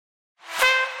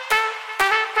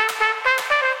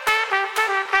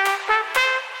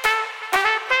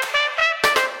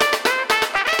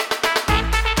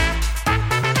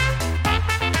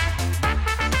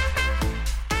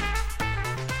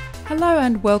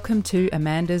and welcome to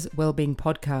Amanda's Wellbeing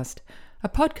Podcast, a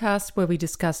podcast where we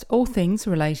discuss all things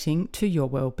relating to your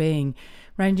well-being,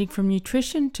 ranging from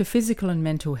nutrition to physical and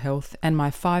mental health and my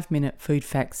 5-minute food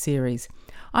facts series.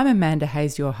 I'm Amanda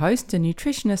Hayes, your host, a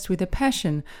nutritionist with a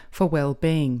passion for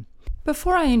well-being.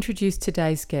 Before I introduce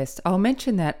today's guest, I'll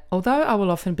mention that although I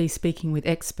will often be speaking with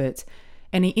experts,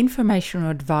 any information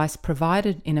or advice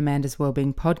provided in Amanda's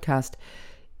Wellbeing Podcast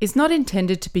is not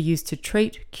intended to be used to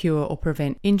treat, cure or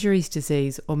prevent injuries,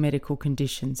 disease or medical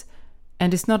conditions,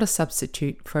 and is not a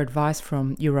substitute for advice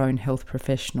from your own health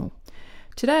professional.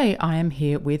 Today I am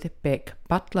here with Beck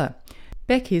Butler.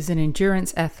 Beck is an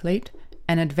endurance athlete,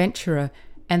 an adventurer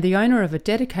and the owner of a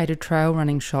dedicated trail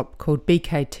running shop called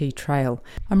BKT Trail.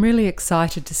 I'm really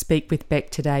excited to speak with Beck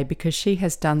today because she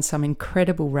has done some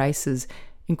incredible races,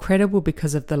 incredible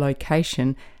because of the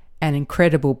location and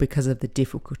incredible because of the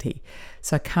difficulty.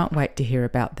 So I can't wait to hear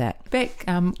about that. Beck,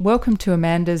 welcome to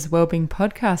Amanda's Wellbeing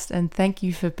Podcast and thank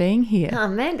you for being here.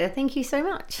 Amanda, thank you so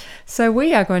much. So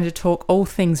we are going to talk all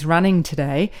things running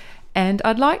today, and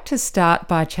I'd like to start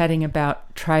by chatting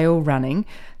about trail running.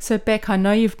 So Beck, I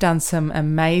know you've done some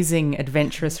amazing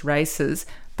adventurous races,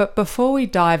 but before we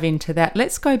dive into that,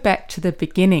 let's go back to the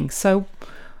beginning. So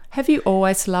have you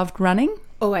always loved running?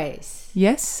 Always.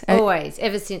 Yes? Always.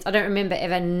 Ever since. I don't remember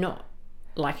ever not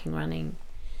liking running.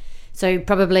 So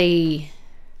probably,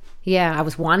 I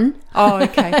was 1. Oh,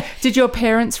 okay. Did your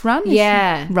parents run?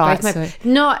 Yeah. Right.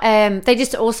 They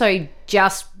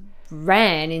just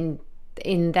ran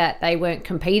in that they weren't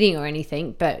competing or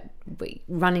anything, but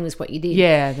running was what you did.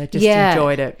 Yeah, they just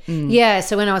enjoyed it. Mm. Yeah,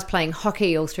 so when I was playing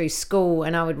hockey all through school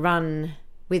and I would run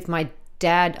with my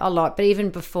dad a lot, but even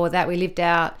before that we lived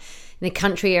out in the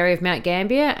country area of Mount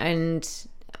Gambier, and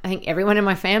I think everyone in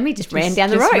my family just ran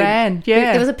down the road.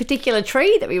 There was a particular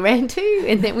tree that we ran to,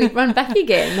 and then we'd run back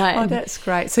again. Oh, that's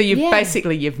great. So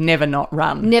you've never not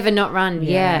run. Never not run,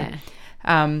 yeah.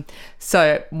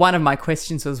 So one of my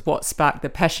questions was what sparked the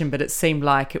passion, but it seemed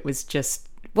like it was just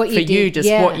what you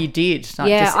did.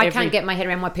 I can't get my head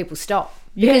around why people stop.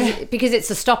 Because it's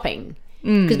a stopping.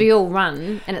 Because we all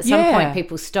run, and at some point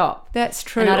people stop. That's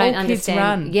true. And I don't all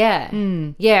understand. Kids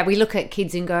run. Yeah. We look at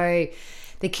kids and go,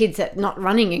 the kids that not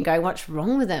running and go, what's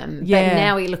wrong with them? Yeah. But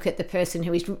now we look at the person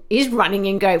who is running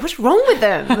and go, what's wrong with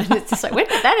them? And it's just like, when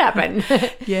did that happen?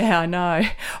 Yeah, I know.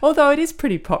 Although it is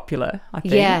pretty popular, I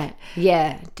think.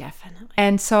 Yeah, definitely.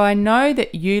 And so I know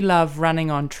that you love running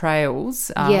on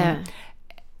trails.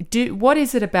 What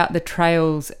is it about the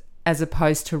trails as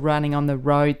opposed to running on the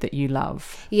road that you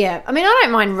love? Yeah, I mean, I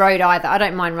don't mind road either. I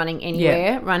don't mind running anywhere.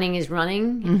 Yeah. Running is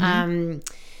running. Mm-hmm.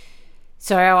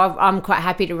 So I'm quite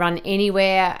happy to run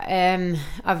anywhere.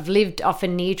 I've lived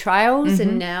often near trails,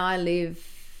 and now I live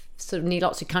sort of near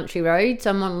lots of country roads.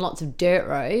 I'm on lots of dirt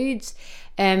roads.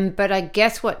 But I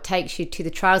guess what takes you to the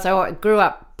trails, I grew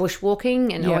up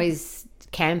bushwalking and always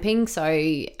camping, so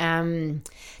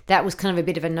that was kind of a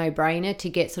bit of a no-brainer to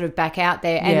get sort of back out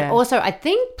there. And also I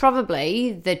think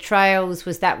probably the trails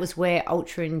was where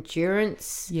ultra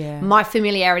endurance, my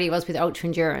familiarity was with ultra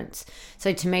endurance.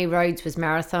 So to me, roads was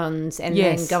marathons, and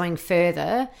then going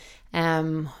further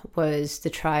was the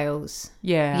trails.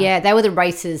 Yeah, they were the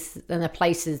races and the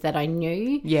places that I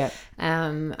knew.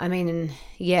 I mean,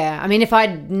 if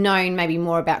I'd known maybe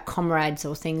more about comrades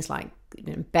or things like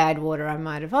Badwater, I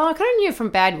might have. I kind of knew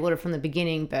from Badwater from the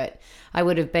beginning, but I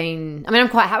would have been. I mean, I'm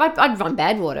quite happy. I'd run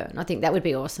Badwater, and I think that would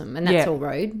be awesome. And that's all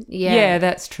road. Yeah,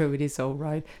 that's true. It is all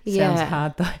road. Sounds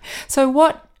hard though. So,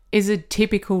 what is a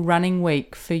typical running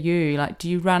week for you? Like, do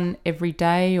you run every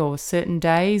day or certain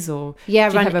days, or do you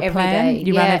have a plan?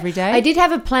 You run every day? I did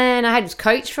have a plan. I had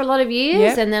coached for a lot of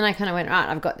years, and then I kind of went, right,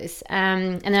 I've got this.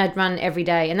 And then I'd run every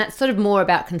day, and that's sort of more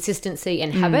about consistency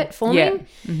and habit forming.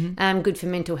 Good for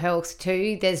mental health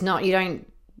too.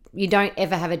 You don't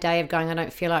ever have a day of going, I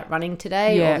don't feel like running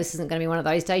today, or this isn't going to be one of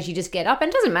those days. You just get up, and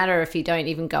it doesn't matter if you don't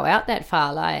even go out that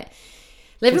far. Like,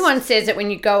 everyone says that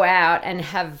when you go out and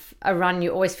have a run, you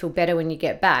always feel better when you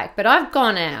get back. But I've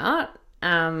gone out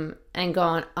and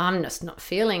gone, I'm just not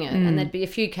feeling it. And there'd be a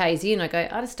few Ks in. I go,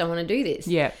 I just don't want to do this.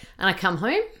 Yeah. And I come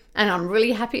home and I'm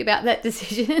really happy about that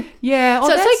decision. Yeah. So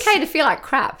it's okay to feel like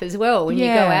crap as well when you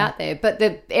go out there. But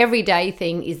the everyday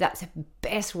thing is that's the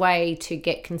best way to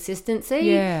get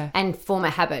consistency and form a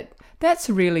habit. That's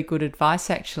really good advice,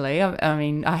 actually. I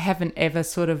mean, I haven't ever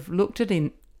sort of looked at it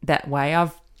in that way.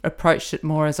 I've approached it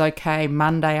more as, okay,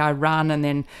 Monday I run and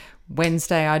then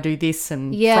Wednesday I do this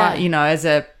and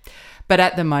but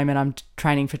at the moment I'm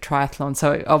training for triathlon,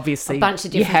 so obviously a bunch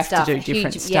of different you have stuff. to do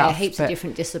different stuff. Yeah, heaps of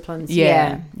different disciplines.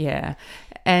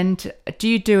 And do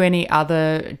you do any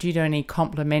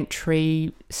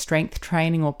complementary strength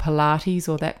training or Pilates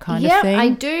or that kind of thing? Yeah, I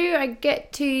do. I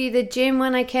get to the gym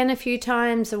when I can a few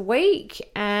times a week,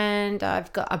 and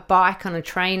I've got a bike on a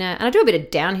trainer, and I do a bit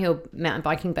of downhill mountain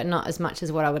biking, but not as much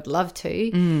as what I would love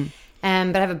to.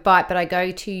 But I have a bike, but I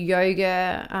go to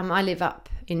yoga. I live up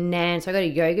in Nan, so I go to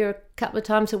yoga a couple of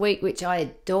times a week, which I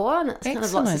adore, and it's kind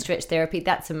of lots of stretch therapy.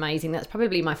 That's amazing. That's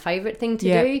probably my favourite thing to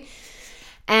do.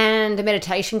 And a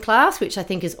meditation class, which I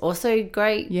think is also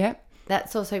great. Yep.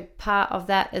 That's also part of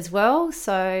that as well.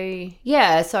 So,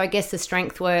 yeah, so I guess the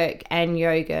strength work and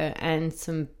yoga and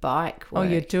some bike work. Oh,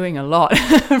 you're doing a lot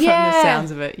from the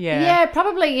sounds of it. Yeah. Yeah,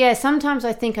 probably, yeah. Sometimes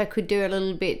I think I could do a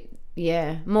little bit,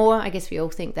 more. I guess we all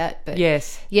think that. But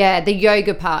yes. Yeah, the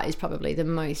yoga part is probably the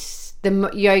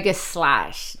yoga /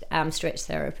 stretch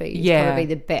therapy is probably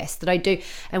the best that I do.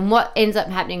 And what ends up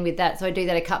happening with that, so I do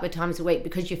that a couple of times a week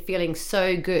because you're feeling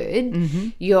so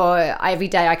good. Every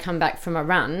day I come back from a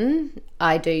run,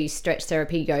 I do stretch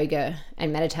therapy, yoga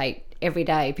and meditate every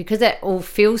day because that all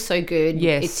feels so good.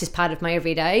 Yes. It's just part of my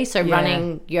everyday. So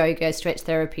running, yoga, stretch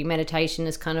therapy, meditation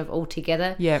is kind of all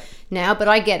together now. But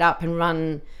I get up and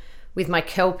run with my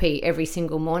Kelpie every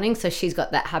single morning, so she's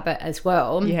got that habit as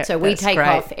well. So we take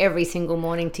off every single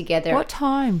morning together. What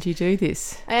time do you do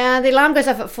this? The alarm goes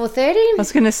off at 4:30. I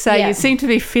was going to say, you seem to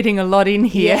be fitting a lot in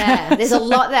here. Yeah, there's a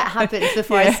lot that happens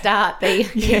before I start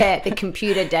the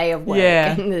computer day of work.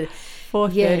 Yeah.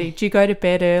 4:30. Do you go to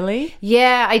bed early?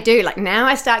 Yeah, I do. Like now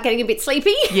I start getting a bit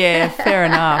sleepy. Yeah, fair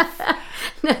enough.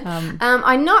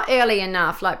 I'm not early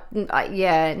enough.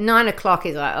 9 o'clock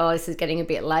is like, this is getting a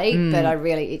bit late, but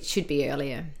it should be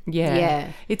earlier.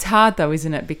 Yeah. It's hard though,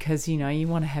 isn't it? Because, you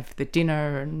want to have the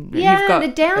dinner and you've got the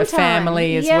downtime. A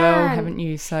family as well, haven't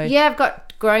you? So I've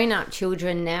got grown-up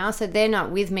children now, so they're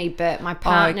not with me, but my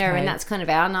partner, and that's kind of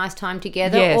our nice time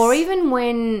together. Yes. Or even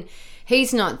when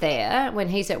he's not there, when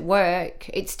he's at work,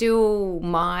 it's still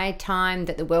my time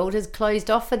that the world has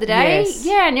closed off for the day. Yes.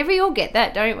 Yeah, and we all get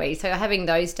that, don't we? So having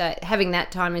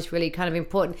that time is really kind of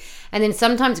important. And then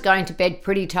sometimes going to bed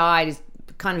pretty tired is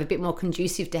kind of a bit more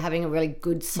conducive to having a really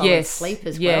good solid sleep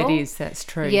as well. Yeah, it is. That's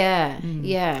true.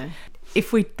 Yeah.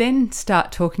 If we then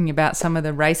start talking about some of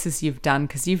the races you've done,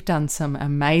 because you've done some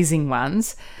amazing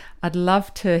ones, I'd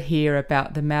love to hear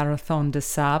about the Marathon des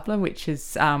Sables, which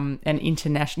is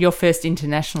your first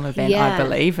international event, I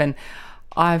believe. And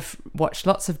I've watched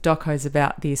lots of docos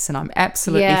about this and I'm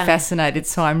absolutely fascinated.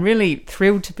 So I'm really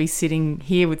thrilled to be sitting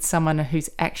here with someone who's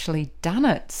actually done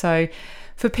it. So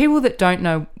for people that don't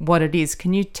know what it is,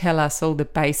 can you tell us all the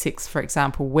basics, for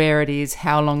example, where it is,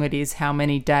 how long it is, how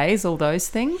many days, all those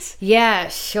things? Yeah,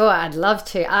 sure. I'd love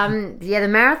to. The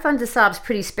Marathon des Sables is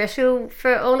pretty special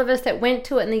for all of us that went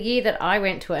to it in the year that I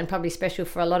went to it, and probably special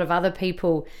for a lot of other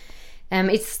people.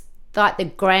 It's like the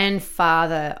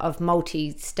grandfather of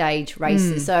multi-stage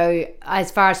races. So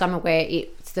as far as I'm aware,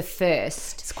 it's the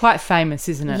first. It's quite famous,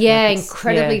 isn't it? Yeah,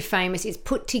 incredibly famous. It's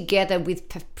put together with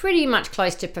pretty much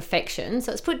close to perfection.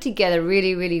 So it's put together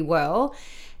really, really well,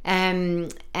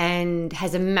 and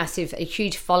has a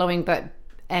huge following.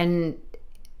 And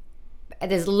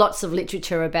there's lots of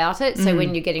literature about it. So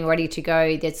when you're getting ready to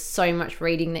go, there's so much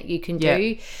reading that you can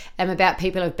do about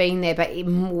people who've been there, but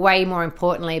way more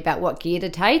importantly about what gear to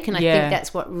take. And I think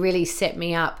that's what really set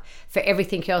me up for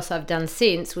everything else I've done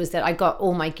since, was that I got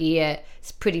all my gear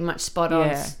pretty much spot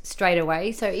on straight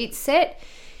away. So it's set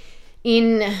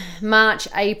in March,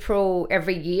 April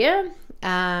every year.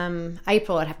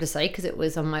 April, I'd have to say, because I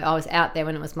was out there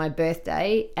when it was my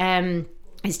birthday.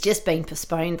 It's just been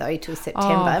postponed though till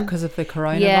September. Because of the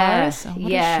coronavirus.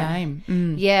 What a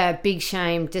shame. Yeah, big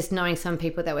shame. Just knowing some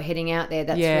people that were heading out there,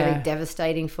 that's really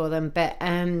devastating for them. But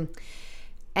and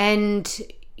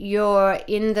you're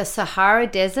in the Sahara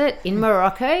Desert in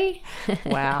Morocco.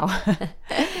 Wow.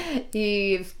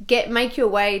 You make your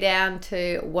way down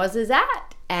to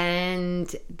Ouarzazate,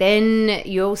 and then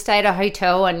you'll stay at a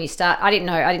hotel and you start. I didn't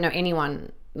know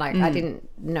anyone. I didn't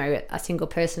know a single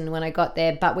person when I got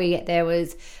there, but there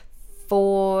was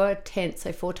 4 tents,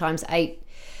 so 4 times 8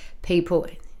 people,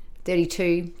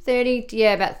 30,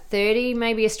 about 30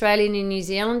 maybe Australian and New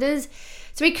Zealanders.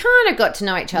 So we kind of got to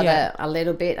know each other a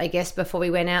little bit, I guess, before we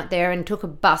went out there, and took a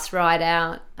bus ride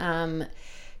out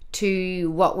to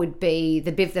what would be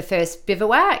the first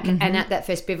bivouac. And at that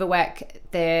first bivouac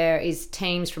there is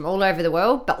teams from all over the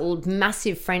world, but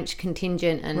massive French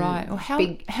contingent. And Well,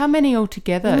 how many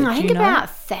altogether? I think about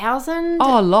 1,000.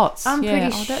 Oh, lots. I'm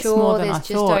pretty sure there's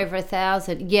just over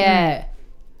 1,000.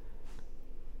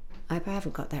 I hope I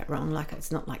haven't got that wrong. Like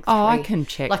it's not like I can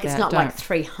check like it's that, not don't. like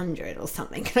 300 or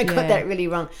something. I got that really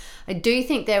wrong. I do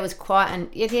think there was quite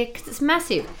because it's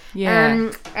massive.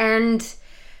 Yeah. And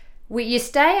you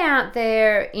stay out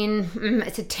there in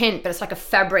it's a tent, but it's like a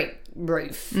fabric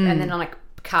roof, and then on like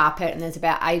carpet, and there's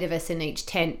about 8 of us in each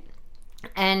tent.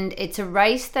 And it's a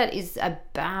race that is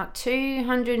about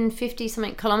 250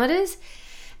 something kilometers,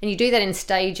 and you do that in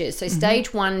stages. So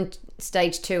stage 1,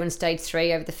 stage 2 and stage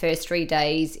 3 over the first 3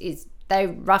 days they're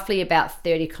roughly about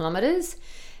 30 kilometers,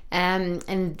 and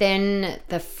then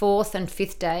the 4th and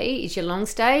 5th day is your long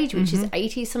stage, which is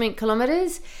 80 something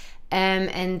kilometers.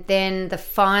 And then the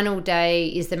final day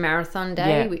is the marathon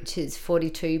day, which is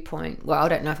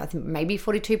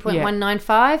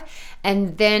 42.195,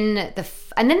 and then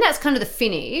that's kind of the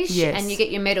finish, and you get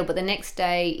your medal. But the next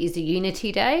day is a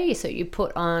unity day, so you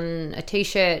put on a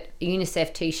t-shirt, a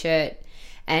UNICEF t-shirt,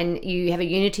 and you have a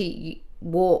unity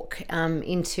walk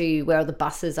into where the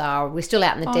buses are. We're still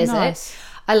out in the desert. Nice.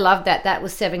 I love that. That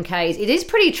was 7Ks. It is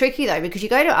pretty tricky though, because you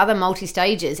go to other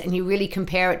multi-stages and you really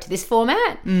compare it to this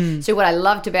format. So what I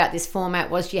loved about this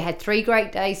format was you had 3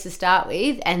 great days to start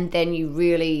with, and then you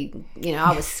really,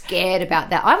 I was scared about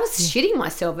that. I was shitting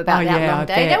myself about that long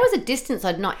day. That was a distance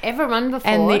I'd not ever run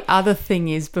before. And the other thing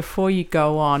is, before you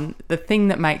go on, the thing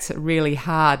that makes it really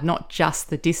hard, not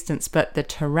just the distance, but the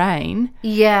terrain.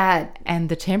 Yeah. And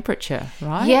the temperature,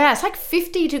 right? Yeah, it's like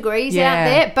 50 degrees out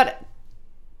there, but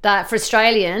for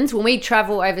Australians, when we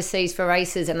travel overseas for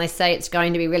races and they say it's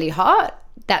going to be really hot,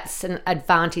 that's an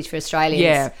advantage for Australians.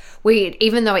 Yeah.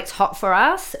 Even though it's hot for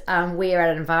us, we are at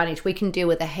an advantage. We can deal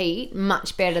with the heat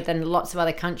much better than lots of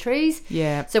other countries.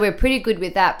 Yeah. So we're pretty good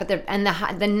with that. But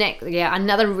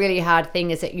another really hard thing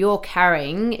is that you're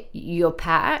carrying your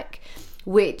pack,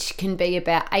 which can be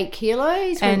about 8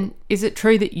 kilos. And is it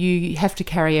true that you have to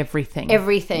carry everything?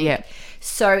 Everything. Yeah.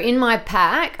 So in my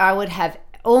pack, I would have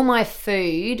all my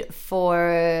food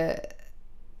for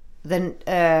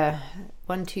the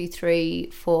 1, 2,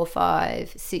 3, 4,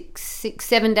 5, 6,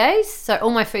 7 days. So all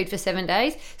my food for 7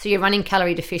 days. So you're running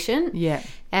calorie deficient. Yeah.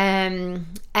 And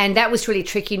that was really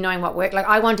tricky knowing what worked. Like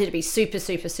I wanted to be super,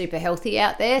 super, super healthy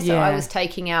out there. So I was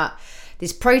taking out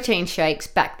these protein shakes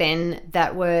back then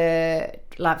that were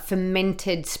like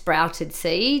fermented sprouted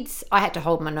seeds. I had to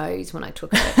hold my nose when I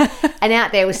took it. And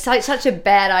out there was such a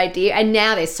bad idea. And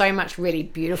now there's so much really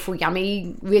beautiful,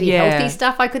 yummy, really healthy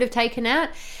stuff I could have taken out.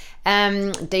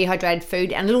 Dehydrated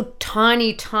food and a little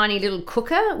tiny little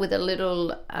cooker with a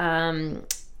little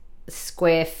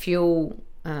square fuel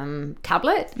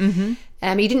tablet. You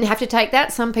didn't have to take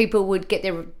that. Some people would get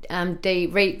their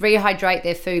rehydrate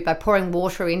their food by pouring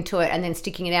water into it and then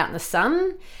sticking it out in the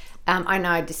sun. I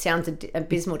know it just sounds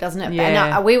abysmal, doesn't it?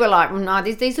 Yeah. But we were like, no,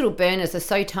 these little burners are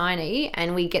so tiny,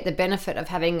 and we get the benefit of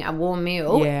having a warm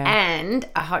meal and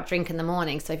a hot drink in the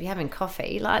morning. So if you're having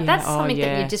coffee, that's something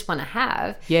that you just want to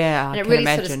have. Yeah, and I it can really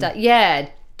imagine. sort of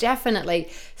definitely.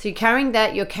 So you're carrying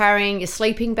that. You're carrying your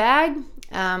sleeping bag.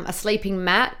 A sleeping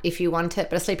mat if you want it,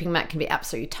 but a sleeping mat can be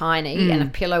absolutely tiny, and a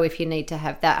pillow if you need to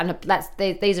have that. And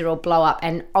these are all blow up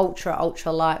and ultra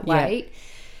lightweight. Yeah.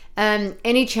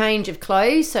 Any change of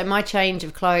clothes. So my change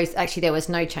of clothes, actually there was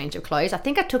no change of clothes. I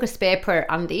think I took a spare pair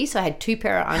of undies, so I had 2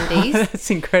 pair of undies.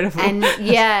 That's incredible. And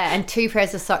 2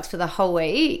 pairs of socks for the whole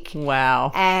week.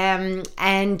 Wow.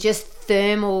 And just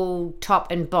thermal top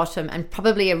and bottom, and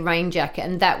probably a rain jacket,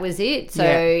 and that was it. So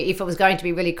if it was going to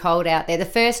be really cold out there, the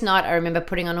first night I remember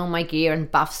putting on all my gear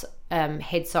and buffs,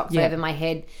 head socks over my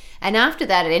head, and after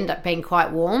that it ended up being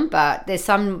quite warm. But there's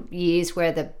some years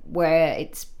where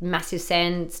it's massive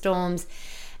sandstorms,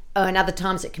 and other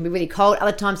times it can be really cold,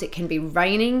 other times it can be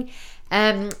raining.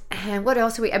 And what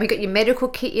else have we got? Your medical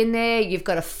kit in there, you've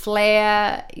got a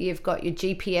flare, you've got your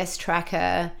GPS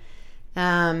tracker,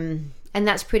 and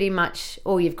that's pretty much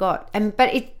all you've got.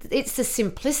 But it's the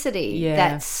simplicity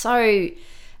that's so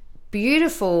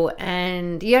beautiful,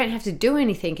 and you don't have to do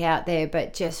anything out there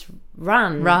but just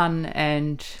run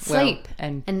and sleep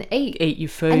and eat your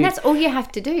food, and that's all you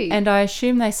have to do. And I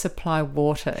assume they supply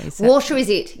water. Water is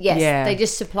it? Yes, they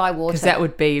just supply water, because that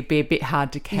would be a bit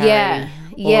hard to carry.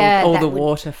 All the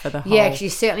water for the whole. Yeah,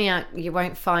 because you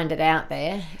won't find it out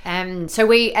there. So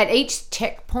we at each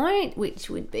checkpoint, which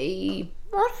would be,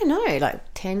 I don't know, like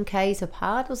 10 k's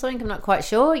apart or something, I'm not quite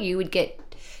sure, you would get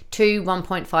 2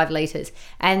 1.5 litres,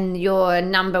 and your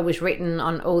number was written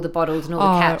on all the bottles and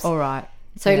all the caps. All right.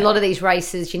 So a lot of these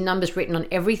races, your number's written on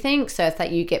everything, so if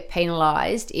you get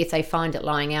penalised if they find it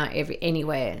lying out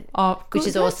anywhere. Oh, which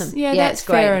is awesome. Yeah, that's it's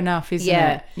great. fair enough, isn't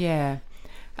it? Yeah.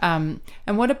 And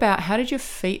what about, how did your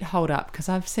feet hold up? Because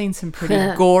I've seen some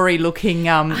pretty gory looking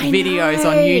videos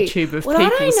on YouTube of people's feet. I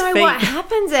don't know what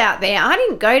happens out there. I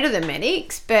didn't go to the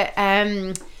medics, but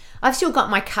I've still got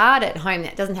my card at home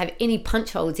that doesn't have any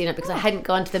punch holes in it because I hadn't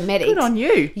gone to the medics. Good on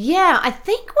you. Yeah, I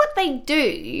think what they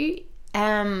do,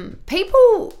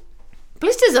 people...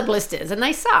 Blisters are blisters and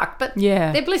they suck, but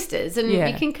they're blisters. And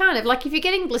you can kind of, like if you're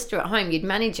getting a blister at home, you'd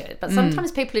manage it. But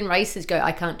sometimes people in races go,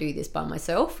 I can't do this by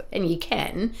myself. And you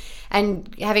can.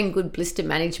 And having good blister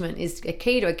management is a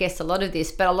key to, I guess, a lot of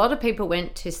this. But a lot of people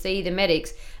went to see the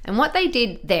medics. And what they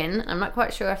did then, I'm not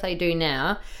quite sure if they do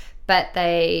now, but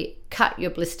they cut your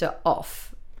blister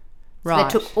off. So they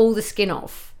took all the skin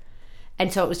off.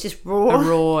 And so it was just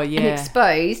raw and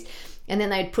exposed. And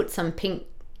then they'd put some pink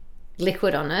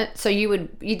liquid on it, so you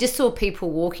just saw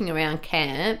people walking around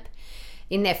camp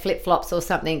in their flip-flops or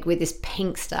something with this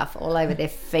pink stuff all over their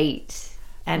feet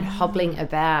and hobbling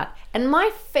about, and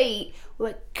my feet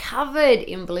were covered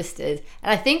in blisters.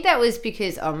 And I think that was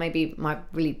because maybe my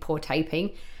really poor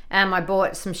taping, and I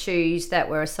bought some shoes that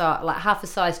were like half a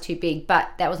size too big,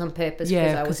 but that was on purpose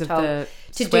because I was told the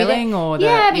to swelling do that. or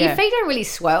but your feet don't really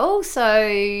swell,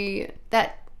 so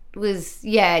that was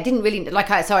it didn't really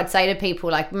so I'd say to people,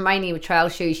 like, mainly with trail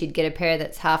shoes, you'd get a pair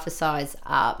that's half a size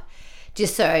up,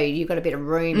 just so you've got a bit of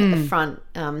room at the front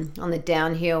on the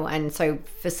downhill. And so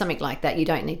for something like that, you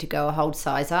don't need to go a whole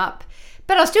size up.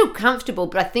 But I was still comfortable,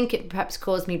 but I think it perhaps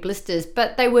caused me blisters.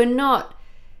 But they were not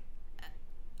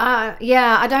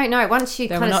I don't know, once you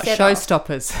kind of set they were not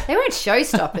showstoppers. They weren't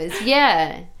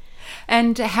showstoppers.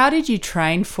 And how did you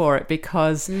train for it?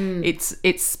 Because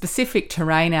it's specific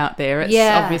terrain out there. It's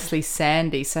obviously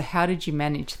sandy. So how did you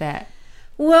manage that?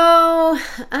 Well,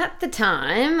 at the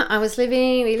time,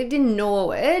 we lived in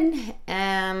Norwood,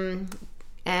 and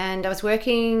I was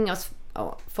working, I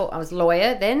was a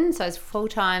lawyer then, so I was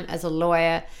full-time as a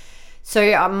lawyer.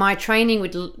 So my training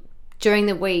during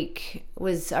the week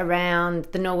was around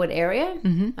the Norwood area,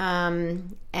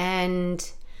 and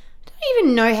I don't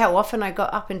even know how often I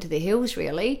got up into the hills,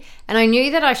 really. And I knew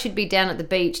that I should be down at the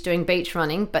beach doing beach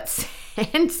running, but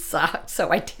sand sucked,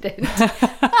 so I didn't.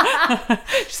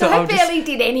 so I barely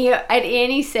did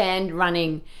any sand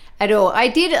running at all. I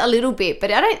did a little bit,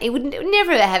 but it would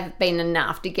never have been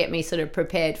enough to get me sort of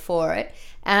prepared for it.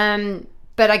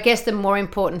 But I guess the more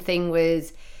important thing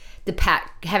was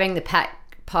having the pack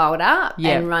piled up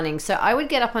and running. So I would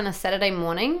get up on a Saturday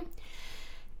morning.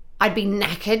 I'd be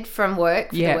knackered from work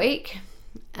for the week.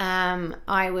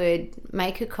 I would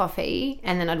make a coffee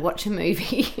and then I'd watch a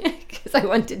movie because I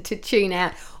wanted to tune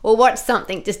out, or watch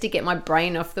something just to get my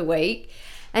brain off the week.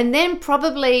 And then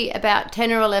probably about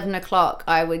 10 or 11 o'clock,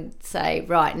 I would say,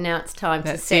 right, now it's time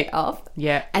to set off.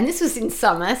 Yeah. And this was in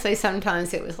summer, so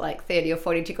sometimes it was like 30 or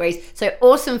 40 degrees. So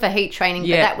awesome for heat training,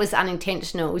 but that was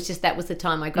unintentional. It was just that was the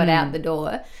time I got out the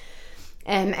door.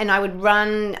 And I would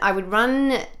run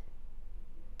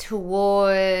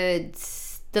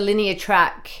towards the linear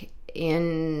track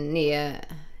near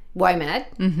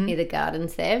WOMAD, near the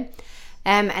gardens there.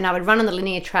 And I would run on the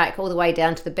linear track all the way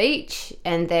down to the beach,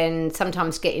 and then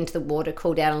sometimes get into the water,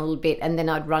 cool down a little bit, and then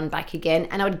I'd run back again.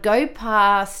 And I would go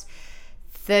past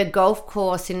the golf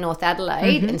course in North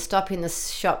Adelaide and stop in the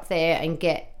shop there and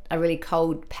get a really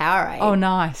cold Powerade. Oh,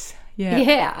 nice. Yeah.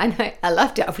 Yeah, I know. I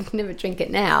loved it. I would never drink it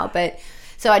now, but...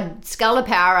 So I'd scull a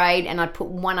Powerade and I'd put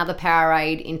one other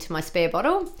Powerade into my spare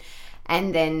bottle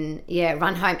and then,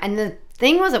 run home. And the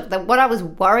thing was, what I was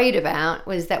worried about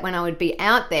was that when I would be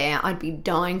out there, I'd be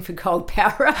dying for cold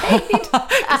Powerade.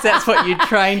 Because that's what you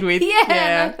trained with.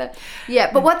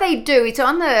 But what they do, it's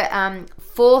on the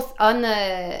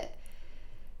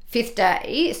fifth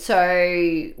day,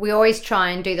 so we always try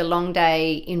and do the long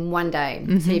day in one day.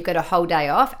 So you've got a whole day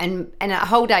off, and a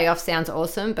whole day off sounds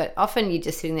awesome, but often you're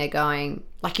just sitting there going,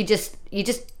 like, you're just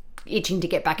itching to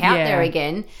get back out there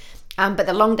again. But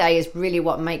the long day is really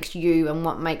what makes you and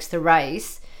what makes the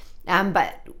race.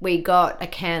 But we got a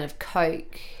can of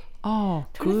Coke. Oh,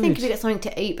 good. I'm trying to think if we got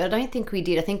something to eat, but I don't think we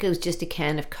did. I think it was just a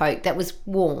can of Coke that was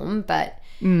warm, but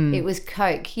it was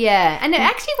Coke. Yeah, and it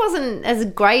actually wasn't as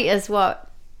great as what...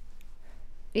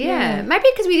 Yeah, maybe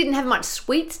because we didn't have much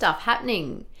sweet stuff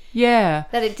happening. Yeah.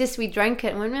 That we drank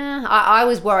it and went, I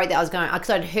was worried that I was going, because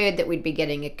I'd heard that we'd be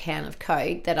getting a can of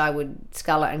Coke, that I would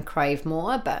scull it and crave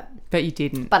more, but you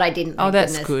didn't. But I didn't. Oh,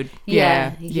 that's good.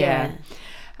 Yeah.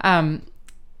 And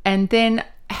then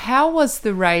how was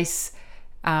the race,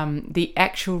 the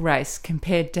actual race,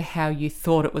 compared to how you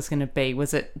thought it was going to be?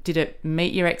 Did it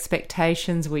meet your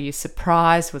expectations? Were you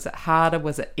surprised? Was it harder?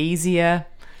 Was it easier?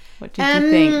 What did you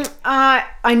think?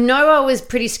 I know I was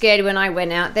pretty scared when I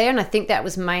went out there, and I think that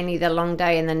was mainly the long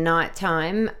day and the night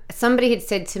time. Somebody had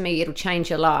said to me, it'll change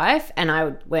your life, and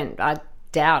I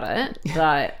doubt it,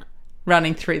 but...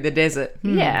 Running through the desert.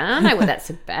 Yeah, I know what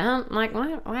that's about. Like,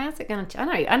 why is it going to...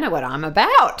 I know what I'm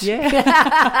about.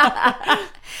 Yeah.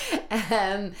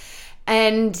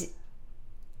 And,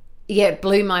 yeah, it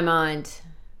blew my mind.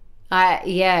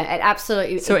 It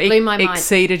absolutely blew my mind.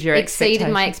 Exceeded your expectations.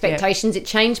 Exceeded my expectations. Yep. It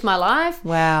changed my life.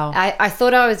 Wow. I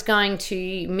thought I was going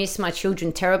to miss my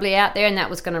children terribly out there, and that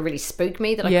was going to really spook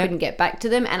me that I couldn't get back to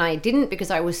them, and I didn't because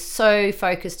I was so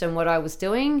focused on what I was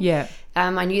doing. Yeah.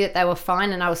 I knew that they were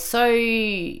fine, and I was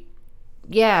I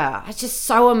was just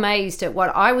so amazed at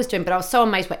what I was doing, but I was so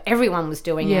amazed what everyone was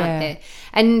doing out there.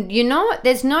 And you know what?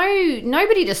 There's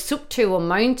nobody to sook to or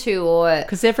moan to or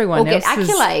because everyone else get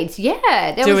accolades.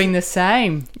 Doing the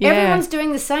same. Yeah. Everyone's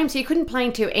doing the same, so you couldn't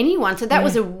play to anyone. So that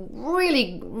was a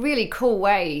really, really cool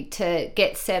way to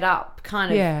get set up,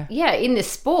 kind of. In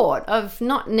this sport of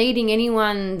not needing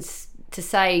anyone's to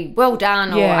say well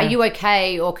done or are you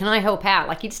okay or can I help out.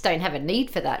 Like, you just don't have a need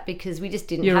for that because we just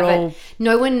didn't have it.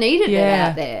 No one needed it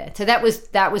out there. So that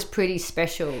was pretty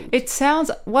special. It sounds,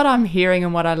 what I'm hearing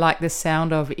and what I like the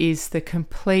sound of is the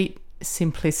complete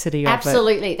simplicity of it.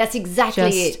 Absolutely. That's exactly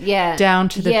it. Yeah. Down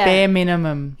to the bare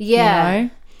minimum. Yeah. You know?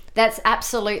 That's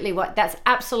absolutely what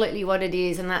it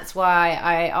is, and that's why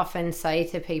I often say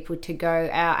to people to go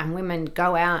out, and women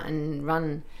go out and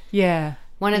run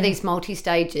one of these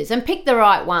multi-stages and pick the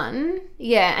right one.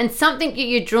 Yeah, and something that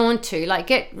you're drawn to, like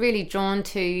get really drawn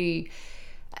to,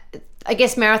 I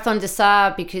guess, Marathon des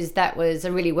Sables, because that was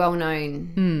a really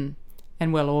well-known...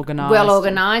 And well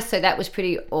organised. So that was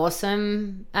pretty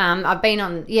awesome. I've been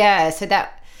on... you're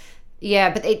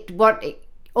out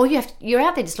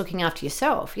there just looking after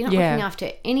yourself. You're not looking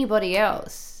after anybody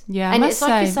else. Yeah, and it's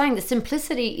like you're saying, the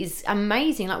simplicity is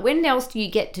amazing. Like, when else do you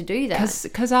get to do that?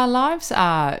 Because our lives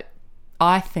are,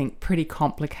 I think, pretty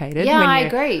complicated. Yeah, I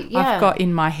agree. Yeah. I've got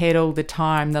in my head all the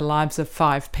time the lives of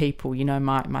 5 people. You know,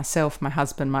 myself, my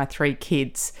husband, my 3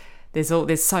 kids. There's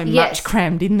so much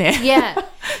crammed in there. Yeah,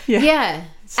 yeah.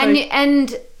 So,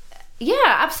 and yeah,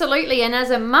 absolutely. And as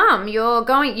a mum, you've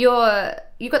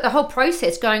got the whole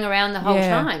process going around the whole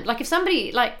time. Like, if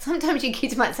somebody, like, sometimes your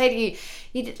kids might say to you,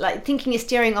 you're like thinking you're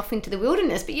staring off into the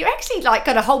wilderness, but you're actually like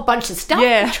got a whole bunch of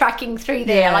stuff tracking through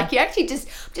there. Yeah. Like, you're actually just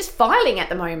filing at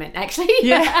the moment, actually.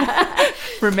 Yeah.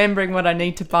 Remembering what I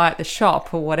need to buy at the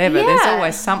shop or whatever. Yeah. There's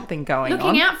always something going on.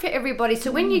 Looking out for everybody.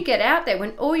 So when you get out there,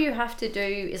 when all you have to do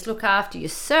is look after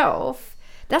yourself,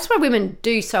 that's why women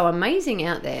do so amazing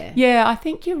out there. Yeah, I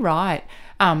think you're right.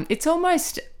 It's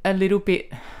almost a little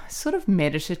bit sort of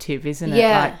meditative, isn't it?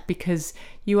 Yeah. Like, because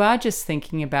you are just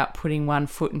thinking about putting one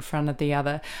foot in front of the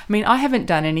other. I mean, I haven't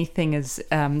done anything as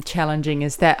challenging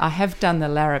as that. I have done the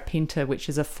Larapinta, which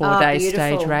is a 4-day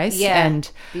stage race. Yeah, and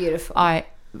beautiful.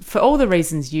 For all the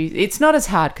reasons it's not as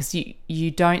hard because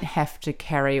you don't have to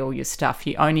carry all your stuff.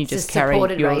 You only just carry your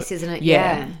supported race, isn't it?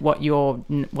 Yeah, what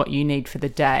you need for the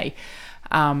day.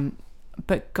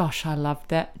 But gosh, I love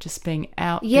that, just being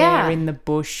out there in the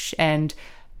bush, and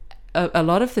a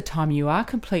lot of the time you are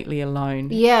completely alone.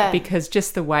 Yeah. Because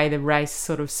just the way the race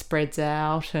sort of spreads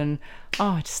out, and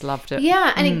I just loved it.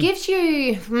 Yeah, and it gives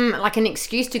you like an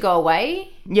excuse to go away.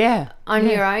 Yeah. On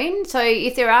your own. So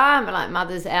if there are like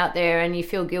mothers out there and you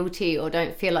feel guilty or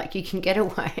don't feel like you can get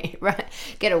away,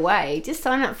 just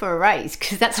sign up for a race,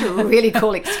 because that's a really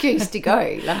cool excuse to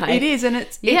go. Like, it is, and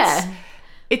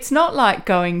it's not like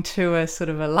going to a sort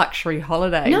of a luxury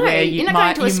holiday where you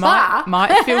might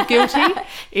feel guilty.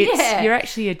 You're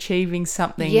actually achieving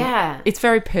something. Yeah. It's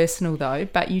very personal though,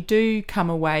 but you do come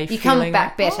away feeling come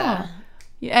back like, better.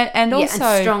 And also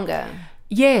and stronger.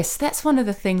 Yes, that's one of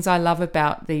the things I love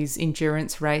about these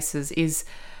endurance races is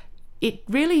it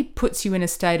really puts you in a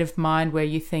state of mind where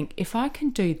you think, if I can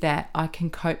do that, I can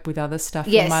cope with other stuff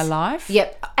in my life.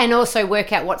 Yep. And also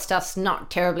work out what stuff's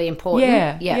not terribly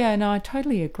important. Yeah, no, I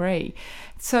totally agree.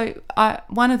 So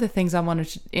one of the things I wanted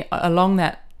to, along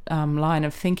that line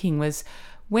of thinking, was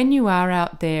when you are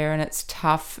out there and it's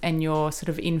tough and you're sort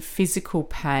of in physical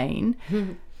pain,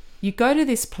 you go to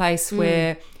this place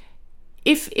where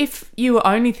if you were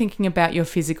only thinking about your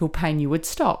physical pain, you would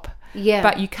stop. Yeah.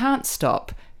 But you can't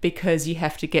stop. because you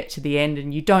have to get to the end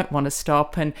and you don't want to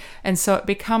stop. And so it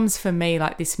becomes for me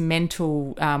like this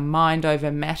mental mind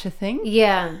over matter thing.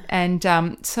 Yeah. And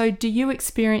so do you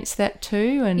experience that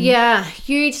too? And yeah,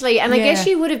 hugely. And I guess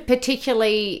you would have,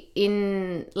 particularly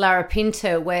in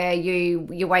Larapinta, where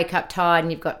you wake up tired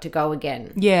and you've got to go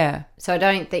again. Yeah. So I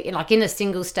don't think, like in a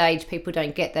single stage, people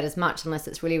don't get that as much unless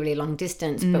it's really, really long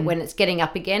distance. But when it's getting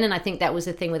up again, and I think that was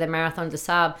the thing with the Marathon des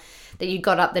Sables, that you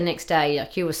got up the next day,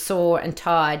 like you were sore and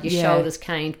tired, your shoulders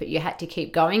caned, but you had to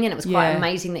keep going. And it was quite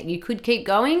amazing that you could keep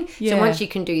going. So once you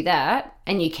can do that,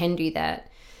 and you can do that,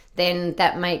 then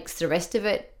that makes the rest of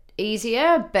it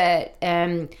easier. But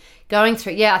going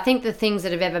through, I think the things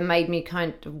that have ever made me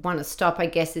kind of want to stop, I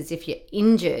guess, is if you're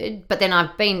injured. But then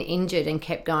I've been injured and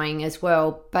kept going as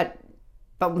well, but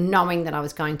knowing that I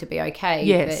was going to be okay.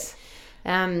 Yes.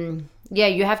 But,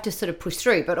 you have to sort of push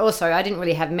through. But also, I didn't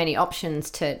really have many options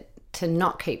to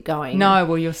not keep going. No,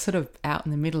 well, you're sort of out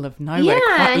in the middle of nowhere,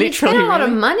 quite literally. You spend a lot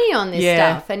of money on this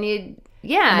stuff, and you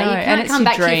can't come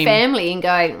back to your family and go,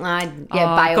 I bailed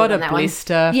got on a that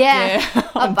blister. one. Yeah,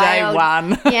 on day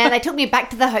one. Yeah, they took me back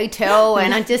to the hotel,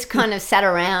 and I just kind of sat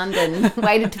around and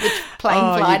waited till the plane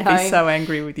flight home. You'd be so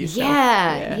angry with yourself.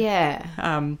 Yeah.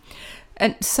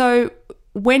 And so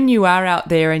when you are out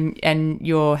there and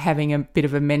you're having a bit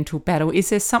of a mental battle, is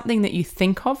there something that you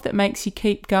think of that makes you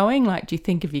keep going? Like, do you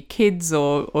think of your kids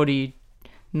or do you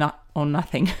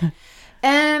nothing?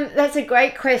 That's a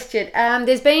great question.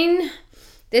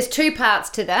 There's two parts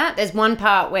to that. There's one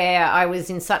part where I was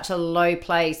in such a low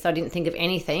place I didn't think of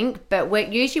anything.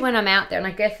 But usually when I'm out there, and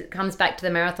I guess it comes back to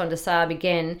the Marathon des Sables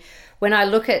again, when I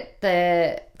look at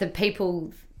the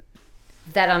people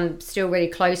that I'm still really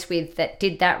close with that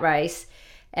did that race,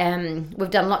 we've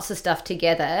done lots of stuff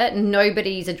together.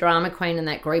 Nobody's a drama queen in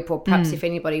that group, or perhaps if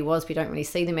anybody was, we don't really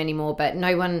see them anymore. But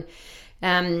no one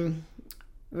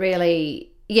really...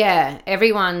 Yeah,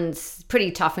 everyone's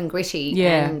pretty tough and gritty.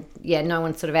 Yeah. And no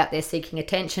one's sort of out there seeking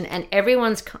attention. And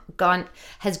everyone's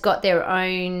has got their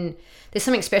own... There's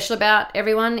something special about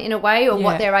everyone in a way, or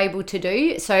what they're able to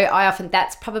do. So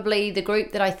that's probably the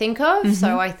group that I think of. Mm-hmm.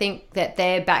 So I think that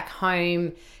they're back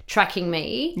home tracking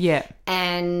me. Yeah.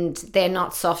 And they're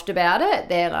not soft about it.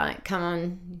 They're like, come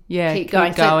on, keep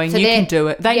going. So you can do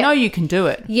it. They know you can do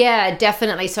it. Yeah,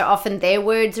 definitely. So often their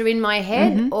words are in my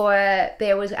head. Mm-hmm. Or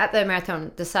there was at the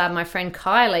Marathon des Sables, my friend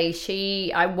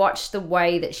Kylie, I watched the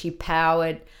way that she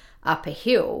powered up a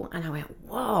hill, and I went,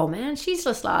 whoa, man, she's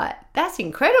just like, that's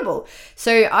incredible.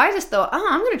 So I just thought,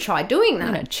 I'm going to try doing that.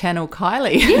 I'm going to channel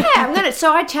Kylie.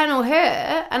 So I channel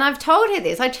her, and I've told her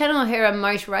this. I channel her on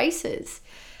most races.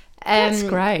 That's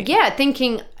great. Yeah,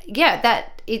 thinking,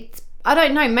 that it's, I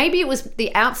don't know, maybe it was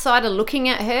the outsider looking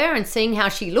at her and seeing how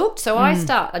she looked. So I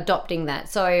start adopting that.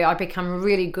 So I become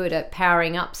really good at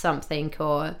powering up something,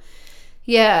 or...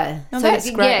 Yeah. Oh, so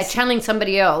that's great. Yeah, channeling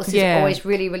somebody else is always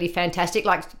really, really fantastic.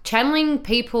 Like channeling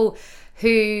people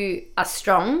who are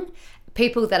strong,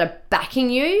 people that are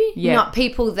backing you, not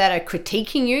people that are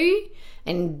critiquing you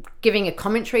and giving a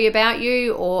commentary about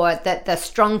you, or that the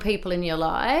strong people in your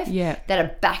life that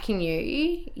are backing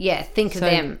you. Yeah, think of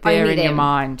them. They're only in them. your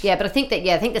mind. Yeah, but I think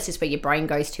that's just where your brain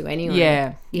goes to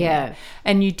anyway. Yeah.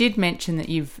 And you did mention that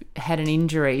you've had an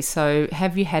injury. So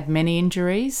have you had many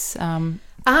injuries?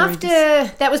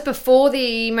 That was before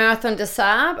the Marathon des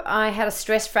Sables. I had a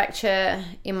stress fracture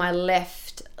in my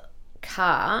left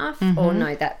calf. Mm-hmm. Or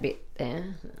no, that bit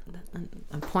there.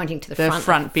 I'm pointing to the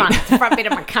front bit. The front bit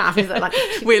of my calf. Is like,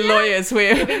 we're lawyers.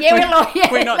 We're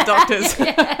lawyers. We're not doctors.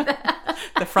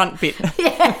 The front bit.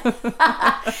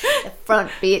 The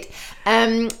front bit.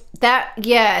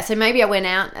 So maybe I went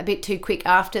out a bit too quick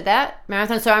after that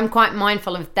marathon. So I'm quite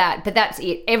mindful of that. But that's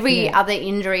it. Every other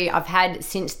injury I've had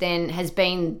since then has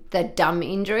been the dumb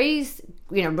injuries.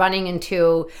 Running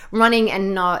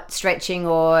and not stretching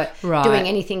or doing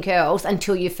anything else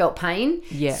until you felt pain.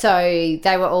 Yeah. So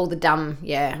they were all the dumb,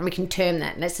 and we can term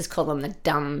that. Let's just call them the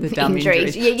dumb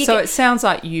injuries. So it sounds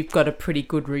like you've got a pretty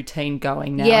good routine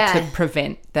going now to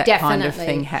prevent that kind of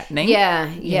thing happening.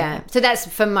 Yeah. So that's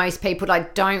for most people.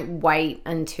 Like, don't wait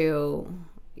until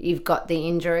you've got the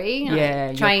injury.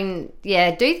 Train.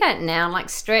 Do that now. Like,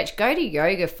 stretch, go to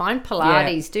yoga, find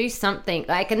Pilates, do something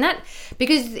and that,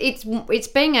 because it's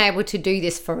being able to do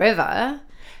this forever.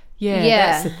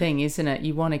 That's the thing, isn't it?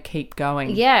 You want to keep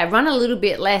going. Run a little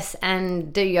bit less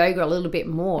and do yoga a little bit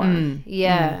more.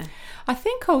 I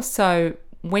think also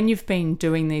when you've been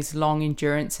doing these long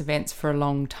endurance events for a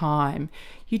long time,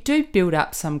 you do build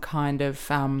up some kind of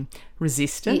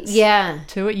resistance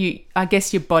to it. I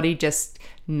guess your body just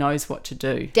knows what to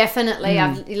do. Definitely.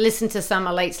 I've listened to some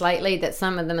elites lately that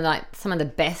some of them are like some of the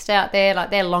best out there. Like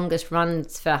their longest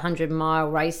runs for 100-mile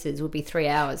races would be 3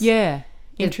 hours. Yeah.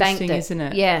 They've Interesting, banked it. isn't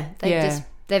it? Yeah.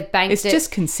 They've banked It's it.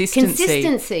 just consistency.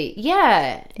 Consistency.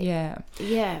 Yeah. Yeah.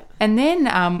 Yeah. And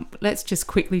then let's just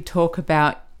quickly talk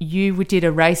about you did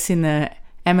a race in the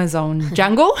Amazon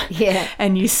jungle. Yeah.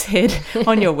 And you said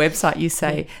on your website, you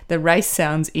say the race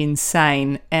sounds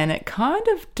insane, and it kind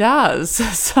of does.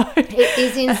 So It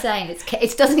is insane.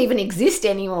 It doesn't even exist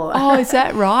anymore. Oh, is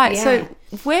that right? Yeah. So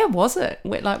where was it?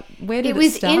 Where did it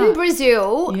was start? in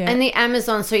Brazil Yeah. and the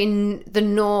Amazon, so in the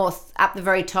north, up the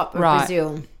very top of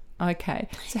Brazil. Okay.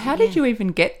 So how did you even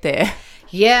get there?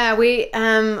 Yeah,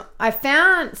 I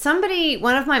found somebody,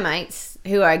 one of my mates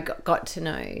who I got to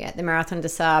know at the Marathon des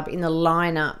Sables in the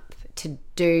lineup to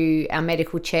do our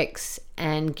medical checks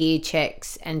and gear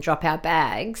checks and drop our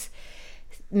bags,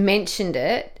 mentioned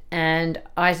it, and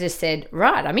I just said,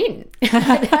 right, I'm in.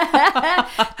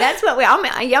 That's what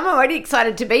I'm already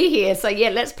excited to be here. So yeah,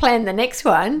 let's plan the next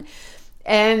one.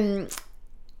 So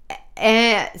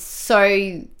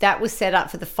that was set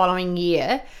up for the following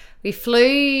year. We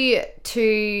flew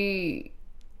to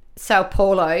Sao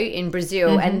Paulo in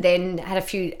Brazil and then had a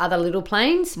few other little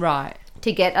planes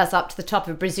to get us up to the top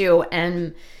of Brazil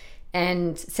and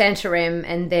Santarém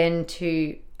and then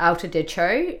to Alto de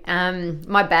Chão.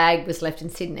 My bag was left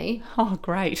in Sydney. Oh,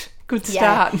 great. Good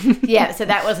start. Yeah, so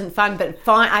that wasn't fun. But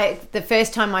the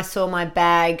first time I saw my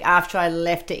bag after I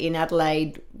left it in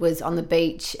Adelaide was on the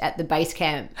beach at the base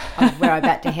camp of where I'm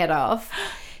about to head off.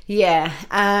 Yeah,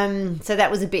 so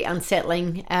that was a bit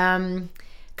unsettling.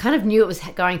 Kind of knew it was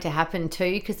going to happen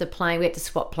too because we had to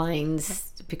swap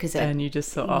planes because and you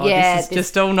just thought, this is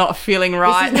just all not feeling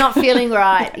right. This is not feeling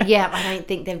right. Yeah, I don't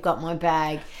think they've got my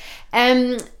bag.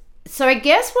 So I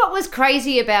guess what was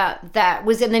crazy about that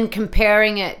was, and then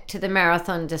comparing it to the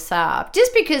Marathon des Sables,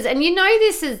 just because, and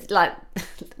this is like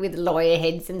with lawyer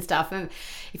heads and stuff,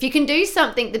 if you can do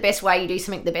something the best way, you do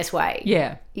something the best way.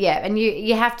 Yeah. Yeah, and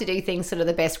you have to do things sort of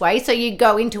the best way. So you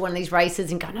go into one of these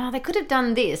races and go, no, they could have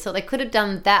done this or they could have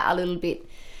done that a little bit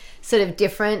sort of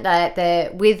different.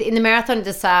 In the Marathon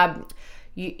des Sables,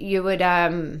 you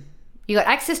got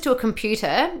access to a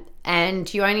computer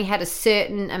and you only had a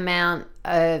certain amount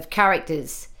of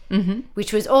characters,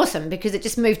 which was awesome because it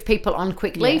just moved people on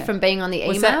quickly from being on the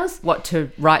was emails. That what to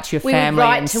write to your We family would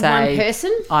write and to say, one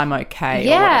person. I'm okay.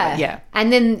 Yeah. Or whatever. Yeah.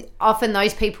 And then often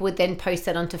those people would then post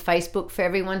that onto Facebook for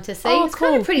everyone to see. Oh, it's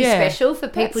kind of pretty special for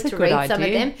people That's a to good read some of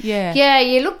idea. them. Yeah. Yeah,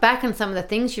 you look back on some of the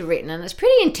things you've written and it's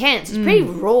pretty intense. It's pretty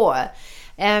raw.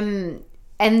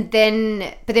 But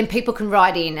then people can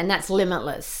write in and that's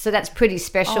limitless. So that's pretty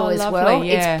special as lovely, well.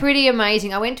 yeah. It's pretty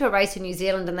amazing. I went to a race in New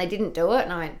Zealand and they didn't do it.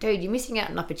 And I went, dude, you're missing out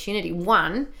on an opportunity.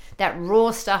 One, that raw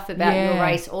stuff about your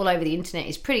race all over the internet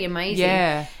is pretty amazing.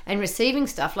 Yeah. And receiving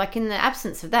stuff, like in the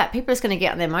absence of that, people are just going to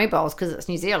get on their mobiles because it's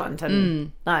New Zealand.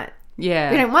 And we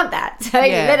don't want that. So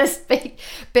let us speak.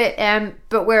 But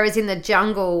whereas in the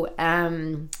jungle,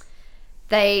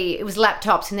 it was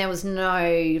laptops and there was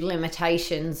no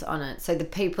limitations on it. So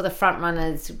the front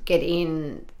runners get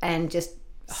in and just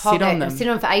sit on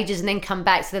them for ages and then come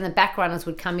back. So then the back runners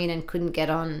would come in and couldn't get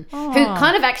on, who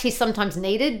kind of actually sometimes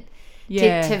needed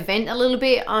to vent a little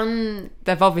bit on.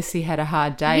 They've obviously had a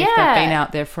hard day if they've been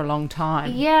out there for a long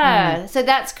time. Yeah. So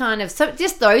that's kind of, so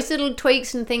just those little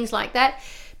tweaks and things like that.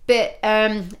 But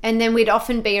and then we'd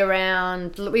often be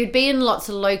we'd be in lots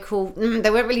of local, they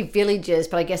weren't really villages,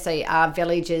 but I guess they are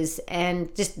villages,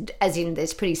 and just as in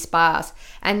it's pretty sparse.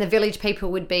 And the village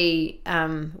people would be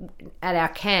at our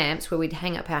camps where we'd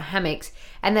hang up our hammocks,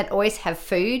 and they'd always have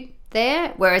food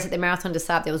there, whereas at the Marathon des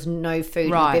Sables there was no food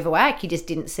in the bivouac. You just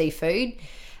didn't see food.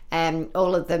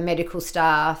 All of the medical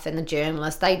staff and the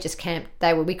journalists, they just camped.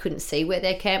 We couldn't see where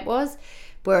their camp was.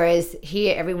 Whereas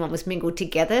here, everyone was mingled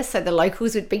together. So the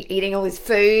locals would be eating all this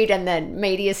food and the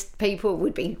media people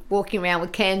would be walking around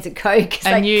with cans of Coke.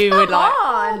 And you would like,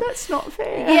 oh, that's not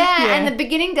fair. Yeah, and the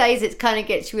beginning days, it kind of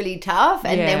gets really tough.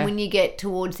 And then when you get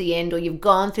towards the end or you've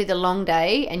gone through the long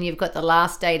day and you've got the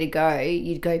last day to go,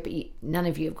 you'd go, but none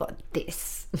of you have got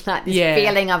this. Like this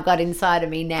feeling I've got inside of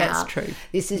me now. That's true.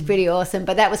 This is pretty awesome.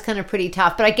 But that was kind of pretty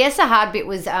tough. But I guess the hard bit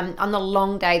was on the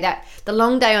long day. The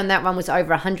long day on that one was over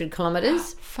 100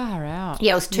 kilometres. Far out.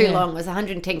 Yeah, it was too long. It was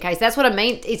 110 k's. That's what I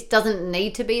mean. It doesn't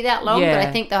need to be that long. But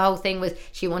I think the whole thing was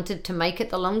she wanted to make it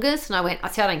the longest. And I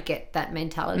don't get that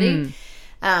mentality.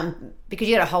 Because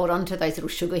you got to hold on to those little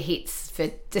sugar hits for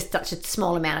just such a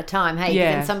small amount of time. Hey,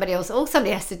 then somebody else, all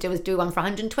somebody has to do is do one for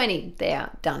 120. They're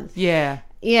done.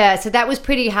 Yeah, so that was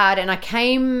pretty hard. And I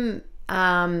came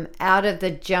out of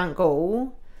the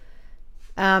jungle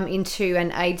into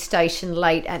an aid station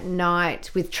late at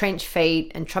night with trench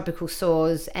feet and tropical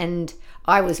sores, and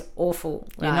I was awful.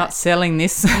 You're not selling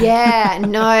this. Yeah,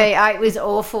 no, it was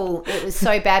awful. It was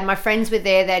so bad. My friends were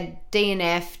there. They'd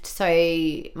DNF'd, so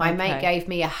my mate gave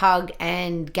me a hug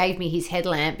and gave me his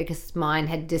headlamp because mine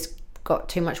had just got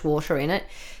too much water in it.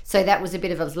 So that was a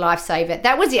bit of a lifesaver.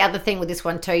 That was the other thing with this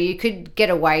one too. You could get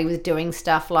away with doing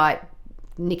stuff like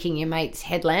nicking your mate's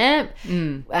headlamp,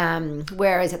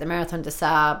 whereas at the Marathon des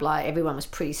Sables, like, everyone was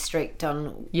pretty strict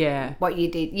on what you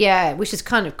did, which is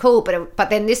kind of cool. But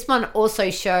then this one also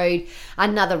showed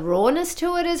another rawness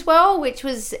to it as well, which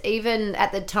was, even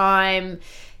at the time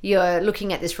you're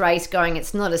looking at this race going,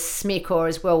 it's not as smick or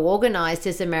as well organised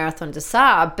as the Marathon des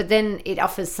Sables, but then it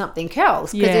offers something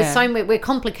else, because there's so many, we're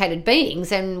complicated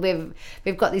beings, and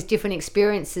we've got these different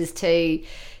experiences to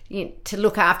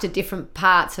look after different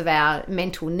parts of our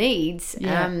mental needs.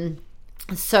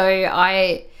 So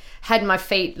I had my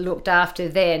feet looked after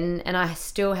then, and I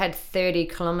still had 30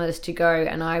 kilometres to go,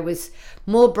 and I was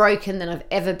more broken than I've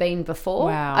ever been before.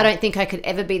 Wow. I don't think I could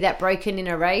ever be that broken in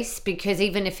a race, because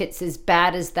even if it's as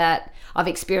bad as that, I've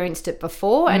experienced it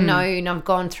before and I've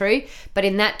gone through. But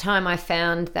in that time, I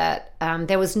found that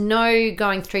there was no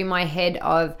going through my head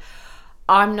of,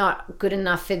 I'm not good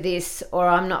enough for this, or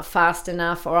I'm not fast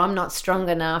enough, or I'm not strong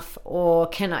enough, or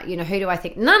can I, who do I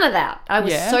think? None of that. I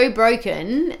was so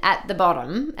broken at the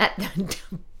bottom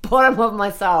of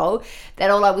my soul,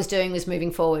 that all I was doing was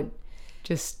moving forward.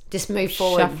 Just move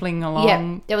forward. Shuffling along.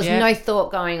 Yeah, there was no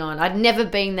thought going on. I'd never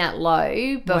been that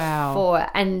low before,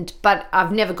 but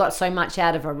I've never got so much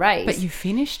out of a race. But you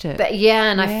finished it. But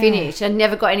I finished. I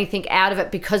never got anything out of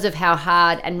it because of how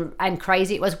hard and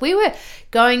crazy it was. We were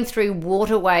going through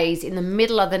waterways in the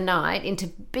middle of the night, into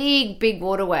big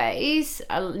waterways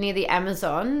near the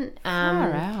Amazon.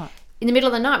 Far out. In the middle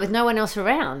of the night with no one else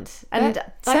around. And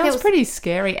that sounds pretty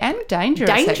scary and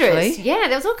dangerous, actually. Yeah,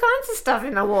 there was all kinds of stuff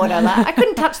in the water. Like, I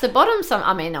couldn't touch the bottom.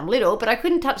 I'm little, but I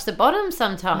couldn't touch the bottom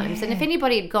sometimes. Yeah. And if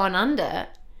anybody had gone under...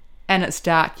 And it's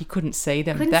dark, you couldn't see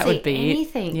them. Couldn't that see would be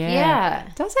anything. It. Yeah.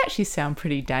 It does actually sound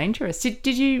pretty dangerous. Did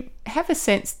you have a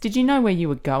sense, did you know where you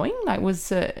were going? Like,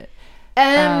 was it...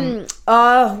 well,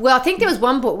 I think there was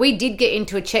one point we did get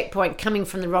into a checkpoint coming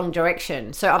from the wrong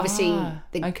direction. So obviously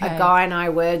a guy and I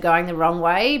were going the wrong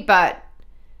way, but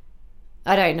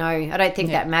I don't know. I don't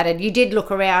think that mattered. You did look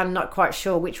around, not quite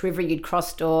sure which river you'd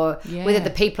crossed, or whether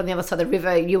the people on the other side of the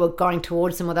river, you were going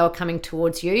towards them or they were coming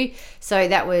towards you. So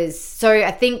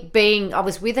I think I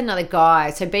was with another guy,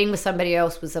 so being with somebody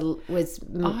else was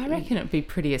I reckon it'd be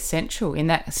pretty essential in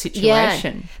that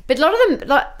situation. Yeah. But a lot of them,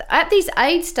 like at these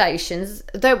aid stations,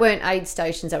 they weren't aid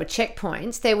stations, they were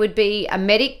checkpoints. There would be a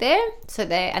medic there,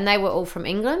 and they were all from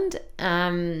England,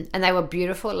 and they were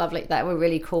beautiful, lovely. They were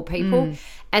really cool people.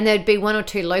 And there'd be one or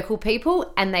two local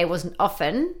people, and they wasn't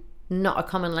often not a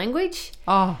common language.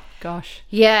 Oh, gosh.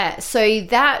 Yeah. So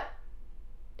that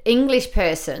English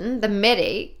person, the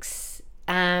medics,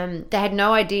 they had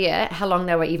no idea how long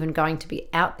they were even going to be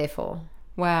out there for.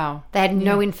 Wow. They had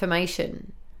no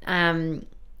information.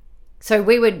 So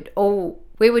we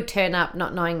would turn up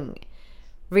not knowing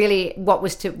really what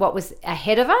was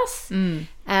ahead of us.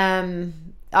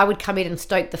 I would come in and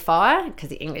stoke the fire, because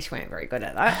the English weren't very good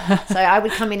at that. So I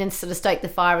would come in and sort of stoke the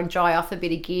fire and dry off a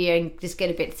bit of gear and just get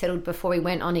a bit settled before we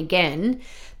went on again.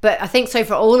 But I think so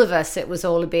for all of us, it was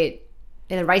all a bit,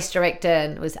 the race director,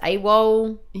 and it was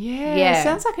AWOL. Yeah. It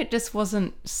sounds like it just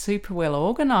wasn't super well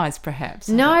organised, perhaps.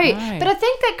 No, but I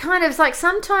think that kind of like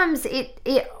sometimes it's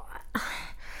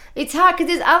hard, because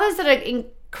there's others that are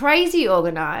crazy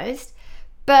organised,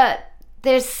 but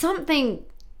there's something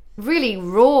really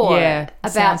raw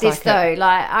about this though.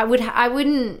 Like I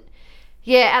wouldn't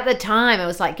at the time it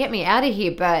was like, get me out of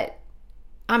here, but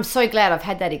I'm so glad I've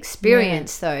had that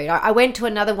experience though. I went to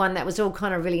another one that was all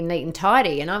kind of really neat and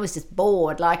tidy, and I was just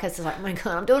bored. Like I was like, oh my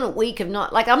God, I'm doing a week of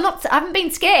I haven't been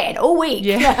scared all week.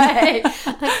 Yeah. Like,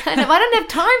 I don't have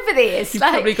time for this. You've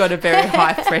probably got a very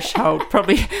high threshold.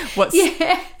 Probably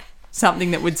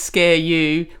something that would scare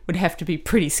you would have to be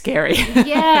pretty scary.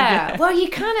 Yeah. Well, you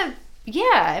kind of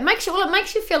it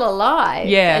makes you feel alive.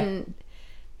 Yeah. And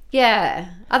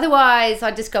otherwise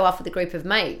I'd just go off with a group of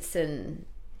mates and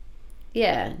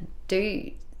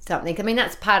do something. I mean,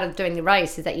 that's part of doing the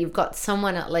race, is that you've got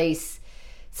someone at least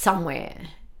somewhere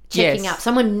checking up.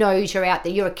 Someone knows you're out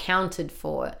there, you're accounted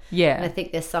for. Yeah. And I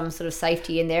think there's some sort of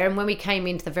safety in there. And when we came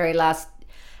into the very last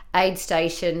aid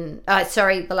station,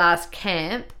 the last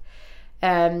camp,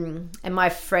 and my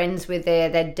friends were there,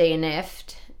 they'd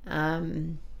DNF'd.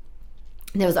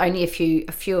 There was only a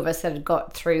few of us that had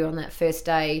got through on that first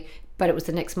day, but it was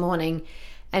the next morning.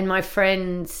 And my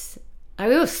friends, I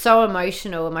was so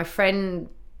emotional. And my friend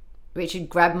Richard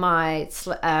grabbed my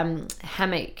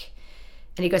hammock.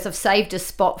 And he goes, I've saved a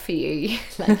spot for you.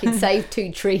 Like he'd saved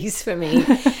 2 trees for me.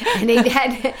 And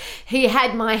he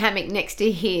had my hammock next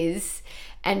to his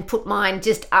and put mine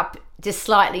just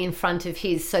slightly in front of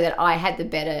his so that I had the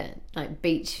better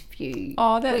beach view.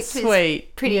 Oh, that's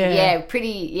sweet. Pretty,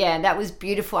 that was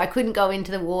beautiful. I couldn't go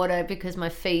into the water because my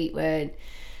feet were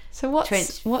what's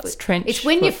trench It's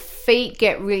when foot? your feet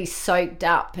get really soaked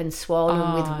up and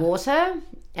swollen with water,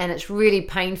 and it's really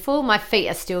painful. My feet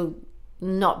are still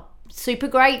not super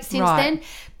great since then,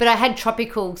 but I had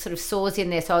tropical sort of sores in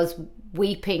there, so I was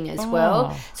weeping as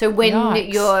well. So when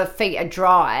your feet are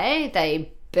dry,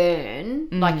 they burn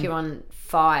like you're on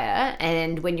fire,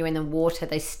 and when you're in the water,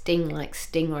 they sting like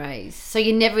stingrays. So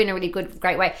you're never in a really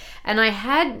great way. And I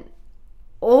had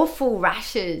awful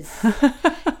rashes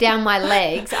down my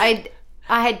legs. I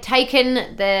had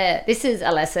taken this is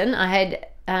a lesson. I had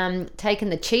taken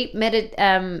the cheap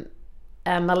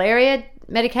malaria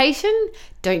medication.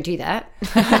 Don't do that.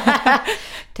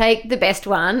 Take the best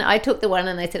one. I took the one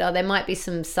and they said, there might be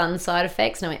some sun side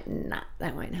effects. And I went, nah,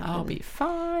 that won't happen. I'll be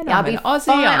fine. I'm an Aussie.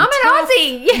 I'm an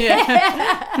Aussie.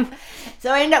 Yeah.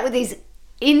 So I ended up with these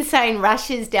insane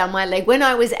rashes down my leg when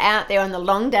I was out there on the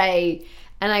long day,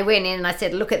 and I went in and I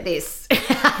said, look at this.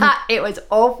 It was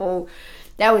awful.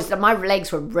 My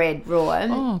legs were red raw.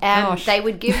 Oh, and gosh. they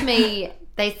would give me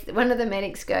one of the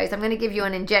medics goes, I'm going to give you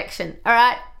an injection. All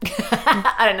right.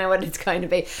 I don't know what it's going to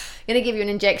be. I'm going to give you an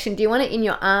injection. Do you want it in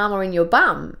your arm or in your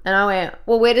bum? And I went,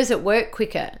 well, where does it work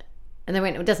quicker? And they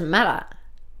went, it doesn't matter.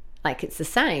 Like, it's the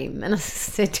same. And I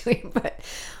said to him,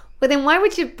 well, then why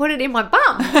would you put it in my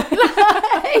bum?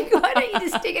 Like, why don't you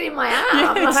just stick it in my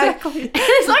arm? Yeah, exactly.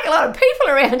 There's like a lot of people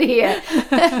around here.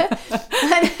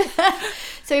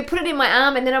 So he put it in my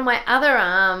arm, and then on my other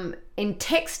arm, in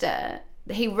Texter,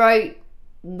 he wrote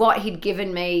what he'd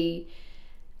given me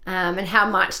and how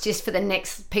much, just for the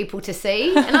next people to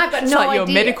see. And I've got it's no like idea. your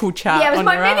medical chart. Yeah, it was on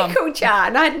my your arm. medical chart,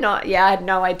 and I had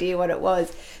no idea what it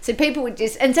was. So people would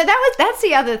just, and so that's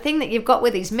the other thing that you've got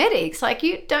with these medics. Like,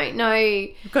 you don't know.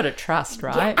 You've got to trust,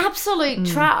 right? Yeah, absolute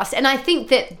trust. And I think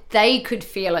that they could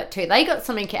feel it too. They got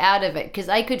something out of it because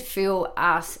they could feel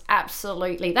us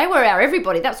absolutely. They were our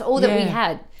everybody. That's all that we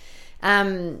had.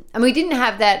 And we didn't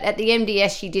have that at the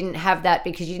MDS. You didn't have that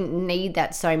because you didn't need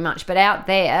that so much. But out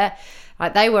there,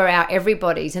 like, they were our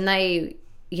everybody's, and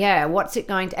what's it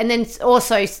going to? And then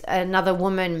also another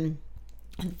woman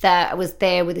that was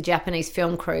there with the Japanese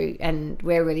film crew, and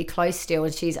we're really close still,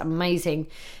 and she's amazing,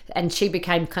 and she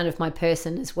became kind of my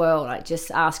person as well, like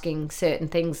just asking certain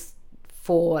things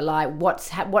for, like, what's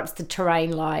the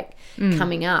terrain like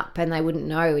coming up, and they wouldn't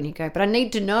know, and you go, but I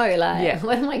need to know, like,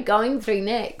 what am I going through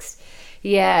next?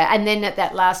 And then at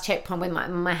that last checkpoint when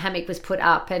my hammock was put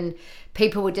up, and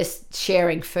people were just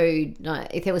sharing food,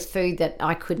 if there was food that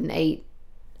I couldn't eat,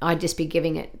 I'd just be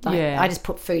giving it. I just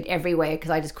put food everywhere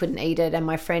because I just couldn't eat it. And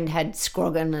my friend had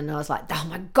scroggin, and I was like, oh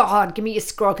my God, give me your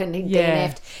scroggin. He'd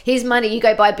DNF'd. Here's money, you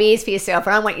go buy beers for yourself,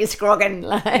 and I want your scroggin.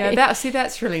 Like,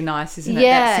 that's really nice, isn't it?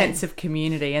 That sense of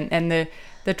community. And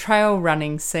the trail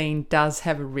running scene does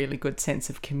have a really good sense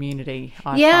of community,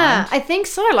 I find. I think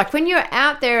so. Like, when you're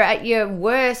out there at your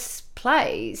worst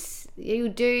place, you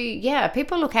do,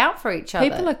 people look out for each other.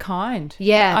 People are kind.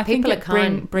 I think people it are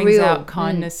kind. brings out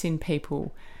kindness in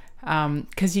people.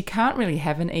 Because you can't really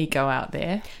have an ego out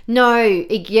there. No,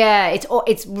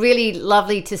 it's really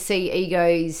lovely to see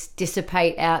egos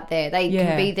dissipate out there. They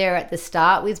can be there at the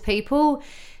start with people,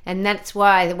 and that's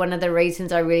why one of the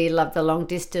reasons I really love the long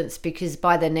distance, because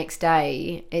by the next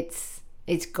day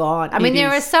it's gone. I mean,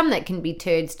 there are some that can be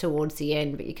turds towards the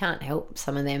end, but you can't help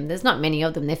some of them. There's not many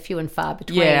of them. They're few and far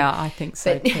between. Yeah, I think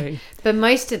so too. But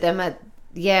most of them are.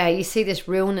 Yeah, you see this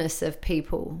realness of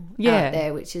people out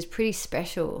there, which is pretty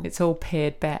special. It's all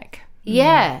pared back.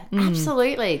 Yeah,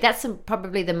 absolutely. That's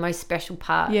probably the most special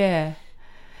part. Yeah.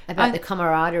 About the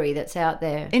camaraderie that's out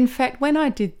there. In fact, when I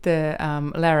did the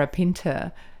Lara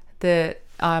Pinta,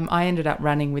 I ended up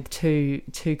running with two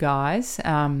guys.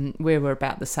 We were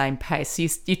about the same pace.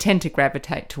 You tend to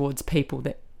gravitate towards people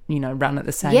that, run at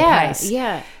the same pace.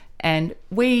 Yeah. And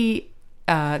we...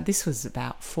 this was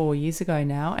about 4 years ago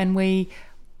now, and we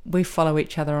follow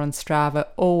each other on Strava,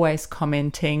 always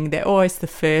commenting. They're always the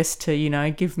first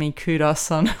to, give me kudos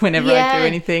on whenever I do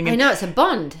anything. And, I know, it's a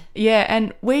bond. Yeah,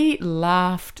 and we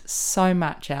laughed so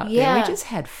much out there. We just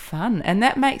had fun, and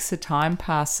that makes the time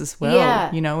pass as well.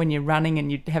 Yeah. When you're running and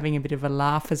you're having a bit of a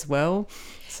laugh as well.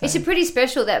 So. It's a pretty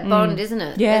special, that bond, isn't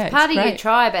it? Yeah, it's part of great. your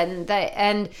tribe,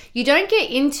 and you don't get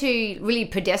into really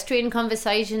pedestrian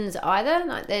conversations either.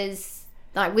 Like, there's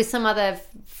like with some other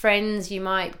friends, you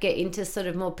might get into sort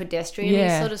of more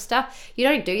pedestrian sort of stuff. You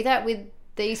don't do that with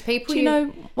these people. Do you know,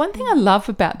 one thing I love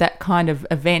about that kind of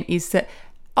event is that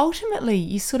ultimately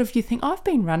you think, I've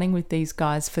been running with these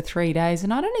guys for 3 days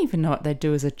and I don't even know what they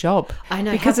do as a job. I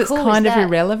know, because how it's cool kind is of that?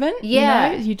 irrelevant.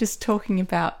 Yeah. You know? You're just talking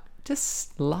about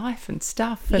just life and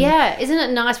stuff. And yeah, isn't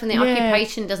it nice when the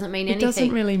occupation doesn't mean anything? It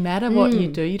doesn't really matter what you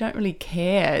do. You don't really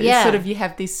care. Yeah. It's sort of, you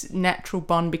have this natural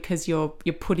bond because you're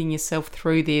putting yourself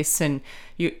through this, and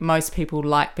most people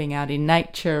like being out in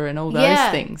nature and all those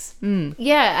things.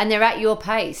 Yeah, and they're at your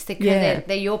pace.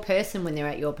 They're your person when they're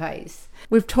at your pace.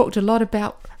 We've talked a lot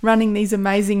about running these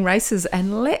amazing races,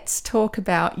 and let's talk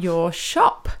about your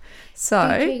shop. So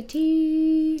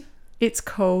BKT. It's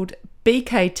called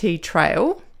BKT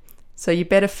Trail. So you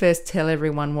better first tell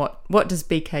everyone what does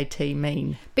BKT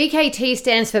mean? BKT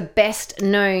stands for Best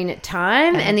Known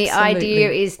Time. Absolutely. And the idea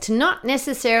is to not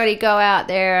necessarily go out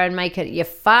there and make it your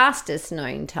fastest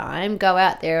known time. Go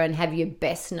out there and have your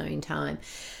best known time.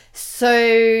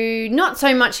 So not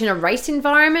so much in a race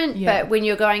environment, but when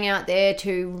you're going out there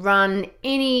to run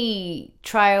any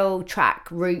trail, track,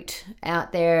 route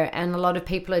out there, and a lot of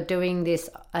people are doing this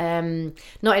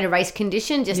not in a race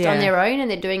condition, just on their own,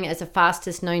 and they're doing it as a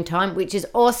fastest known time, which is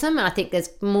awesome. And I think there's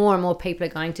more and more people are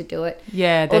going to do it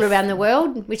all around the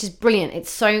world, which is brilliant. It's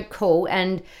so cool.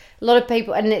 And a lot of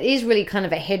people, and it is really kind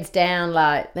of a heads down,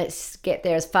 like, let's get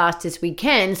there as fast as we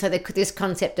can. So this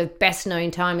concept of best known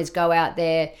time is go out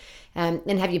there and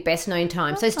have your best known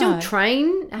time. So still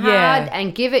train hard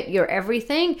and give it your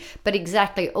everything, but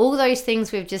exactly all those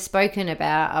things we've just spoken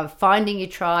about of finding your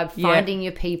tribe, finding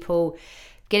your people,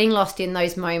 getting lost in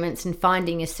those moments and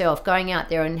finding yourself, going out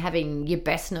there and having your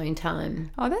best known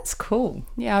time. Oh, that's cool.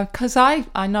 Yeah, because I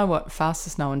know what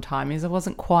fastest known time is. I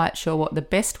wasn't quite sure what the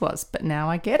best was, but now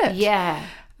I get it. Yeah.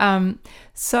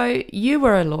 So you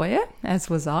were a lawyer, as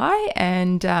was I,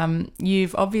 and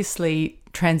you've obviously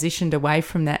transitioned away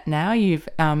from that now.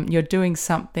 You're doing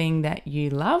something that you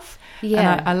love.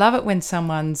 Yeah. And I love it when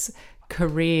someone's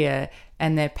career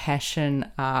and their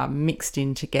passion are mixed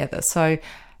in together. So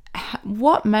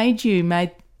what made you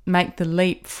make the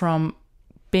leap from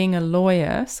being a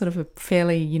lawyer, sort of a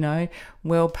fairly,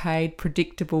 well-paid,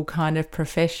 predictable kind of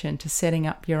profession, to setting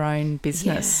up your own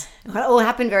business? Yeah. Well, it all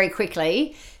happened very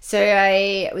quickly. So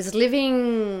I was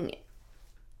living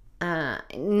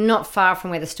not far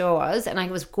from where the store was, and I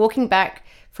was walking back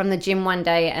from the gym one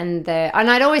day, and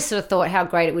I'd always sort of thought how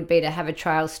great it would be to have a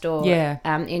trail store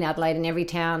in Adelaide. In every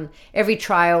town, every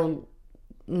trail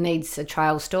needs a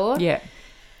trail store. Yeah.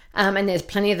 And there's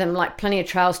plenty of them, like plenty of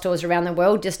trail stores around the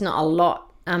world, just not a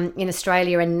lot in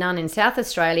Australia and none in South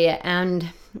Australia. And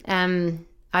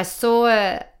I saw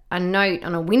a note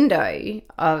on a window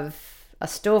of a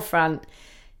storefront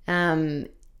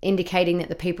indicating that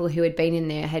the people who had been in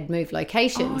there had moved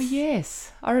locations. Oh,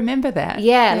 yes. I remember that.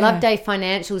 Yeah. Loveday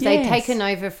Financials. Yes. They'd taken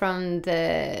over from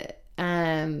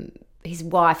his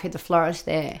wife, who's the florist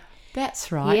there.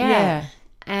 That's right. Yeah.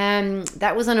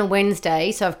 That was on a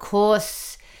Wednesday. So, of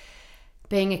course,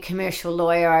 being a commercial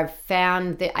lawyer, I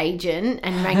found the agent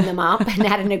and rang them up and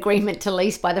had an agreement to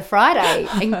lease by the Friday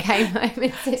and came home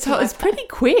and said, So it was pretty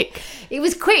quick. It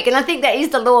was quick. And I think that is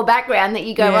the law background that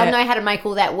you go, well, I know how to make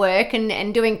all that work,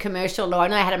 and doing commercial law, I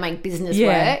know how to make business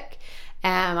work.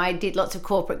 I did lots of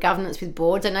corporate governance with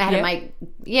boards. I know how to make,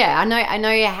 I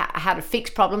know how to fix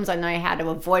problems. I know how to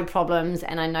avoid problems,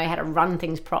 and I know how to run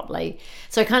things properly.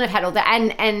 So I kind of had all that.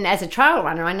 And as a trail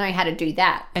runner, I know how to do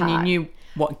that part. And you knew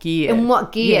what gear. And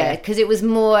what gear, because it was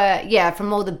more,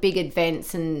 from all the big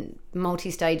events and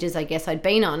multi-stages, I guess, I'd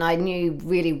been on, I knew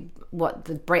really what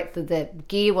the breadth of the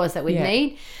gear was that we'd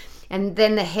need. And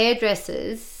then the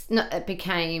hairdressers, I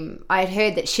had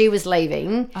heard that she was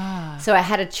leaving. So I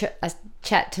had a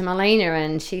chat to Melina,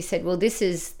 and she said, well, this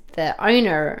is the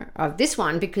owner of this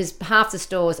one, because half the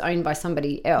store is owned by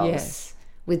somebody else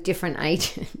with different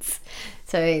agents.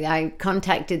 So I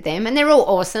contacted them, and they're all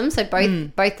awesome. So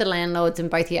both the landlords and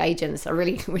both the agents are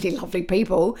really, really lovely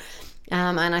people.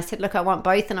 And I said, look, I want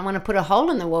both, and I want to put a hole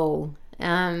in the wall.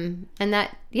 And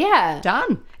that,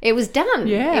 done. It was done.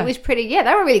 Yeah. It was pretty, they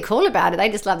were really cool about it.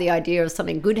 They just love the idea of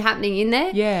something good happening in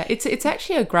there. Yeah, it's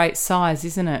actually a great size,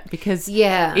 isn't it? Because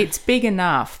it's big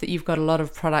enough that you've got a lot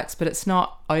of products, but it's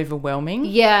not overwhelming.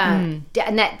 Yeah. And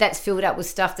that's filled up with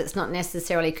stuff that's not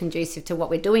necessarily conducive to what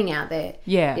we're doing out there.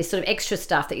 Yeah. It's sort of extra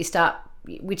stuff that you start,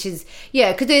 which is,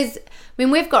 because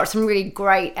we've got some really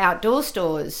great outdoor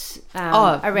stores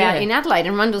around in Adelaide,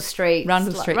 and Rundle Street's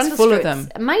full of them.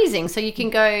 Amazing. So you can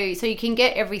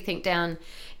get everything down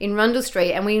in Rundle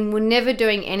Street, and we were never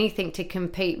doing anything to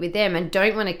compete with them and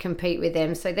don't want to compete with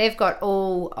them. So they've got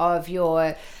all of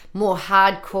your more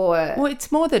hardcore... Well,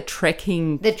 it's more the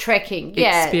trekking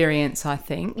experience, I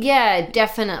think. Yeah,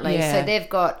 definitely. Yeah. So they've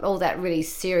got all that really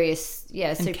serious,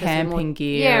 and super camping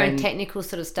gear. Yeah, and technical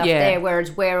sort of stuff there,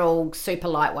 whereas we're all super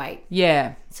lightweight.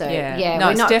 Yeah. So, no,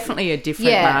 it's definitely a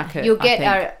different market. You'll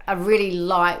get a really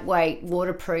lightweight,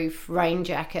 waterproof rain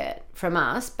jacket from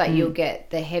us, but you'll get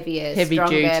the heavy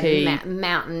stronger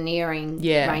mountaineering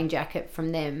rain jacket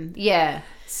from them. Yeah.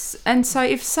 And so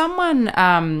if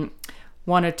someone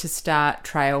wanted to start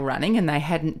trail running and they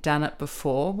hadn't done it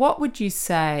before, what would you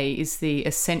say is the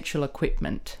essential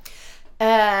equipment?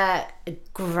 A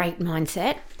great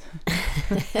mindset.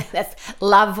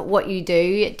 Love what you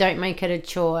do. Don't make it a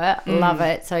chore. Love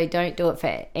it. So don't do it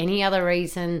for any other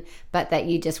reason but that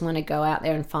you just want to go out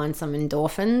there and find some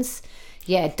endorphins.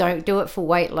 Yeah, don't do it for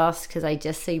weight loss, because I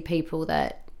just see people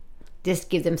that just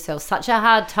give themselves such a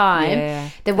hard time. Yeah.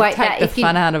 They take the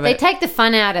fun out of it. They take the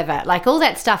fun out of it. Like, all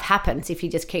that stuff happens if you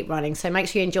just keep running. So make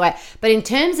sure you enjoy it. But in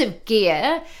terms of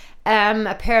gear,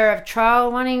 a pair of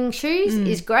trail running shoes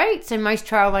is great. So most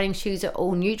trail running shoes are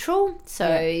all neutral.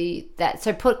 So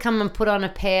come and put on a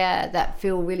pair that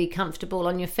feel really comfortable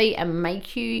on your feet and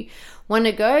make you want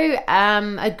to go.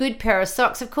 A good pair of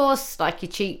socks, of course, like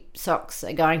your cheap socks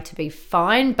are going to be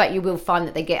fine, but you will find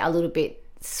that they get a little bit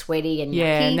sweaty and yucky.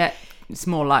 Yeah, and that it's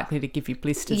more likely to give you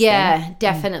blisters. Yeah,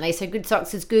 definitely. So good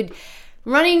socks is good.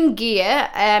 Running gear,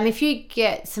 if you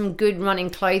get some good running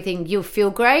clothing, you'll feel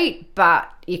great, but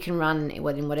you can run in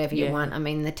whatever you want. I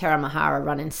mean, the Terra Mahara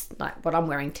run in like what I'm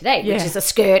wearing today, which is a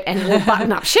skirt and a little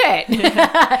button-up shirt.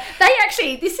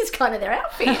 This is kind of their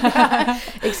outfit.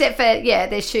 Except for,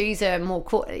 their shoes are more,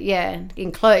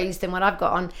 enclosed than what I've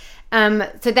got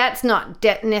on. So that's not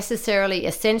necessarily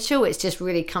essential. It's just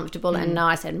really comfortable and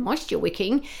nice and moisture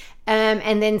wicking.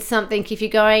 And then something, if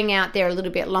you're going out there a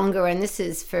little bit longer, and this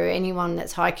is for anyone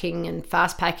that's hiking and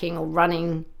fast packing or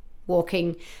running,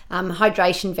 walking,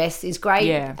 hydration vest is great.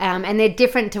 Yeah. And they're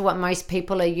different to what most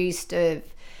people are used to.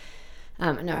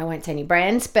 No, I won't say any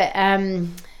brands, but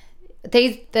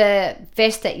the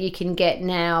vests that you can get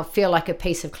now feel like a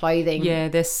piece of clothing. Yeah,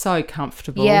 they're so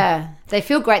comfortable. Yeah, they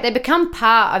feel great. They become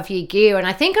part of your gear, and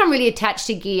I think I'm really attached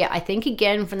to gear. I think,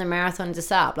 again, from the Marathon to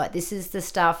Sarp, like, this is the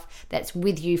stuff that's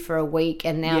with you for a week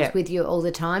and now it's with you all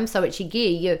the time. So it's your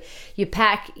gear. You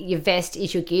pack, your vest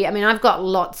is your gear. I mean, I've got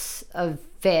lots of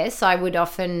vests. I would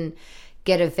often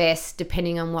get a vest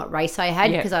depending on what race I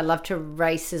had, because I love to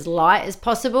race as light as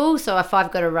possible. So if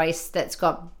I've got a race that's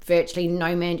got virtually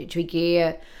no mandatory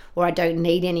gear, or I don't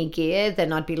need any gear,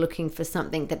 then I'd be looking for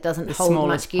something that doesn't hold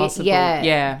much gear. Possible.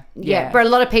 Yeah. But a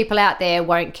lot of people out there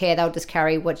won't care. They'll just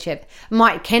carry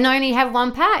can only have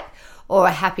one pack, or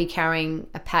are happy carrying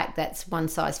a pack that's one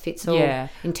size fits all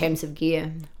in terms of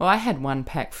gear. Well, I had one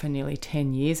pack for nearly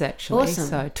 10 years, actually. Awesome.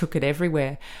 So I took it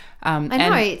everywhere. I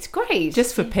know, it's great.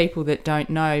 Just for people that don't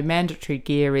know, mandatory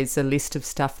gear is a list of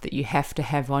stuff that you have to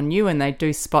have on you, and they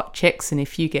do spot checks, and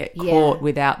if you get caught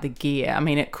without the gear, I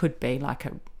mean, it could be like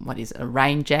a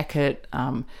rain jacket.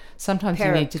 Sometimes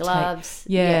you need to gloves.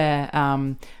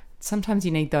 Sometimes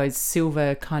you need those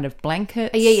silver kind of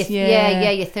blankets.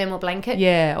 Your thermal blanket.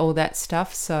 Yeah, all that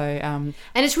stuff. So, and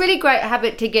it's really great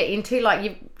habit to get into. Like,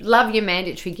 you love your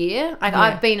mandatory gear. Like,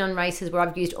 I've been on races where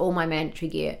I've used all my mandatory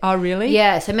gear. Oh, really?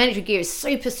 Yeah. So mandatory gear is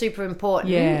super, super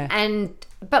important. Yeah.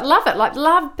 But love it. Like,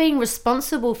 love being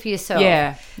responsible for yourself.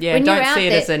 Yeah. When don't see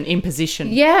it as an imposition.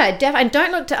 Yeah, and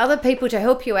don't look to other people to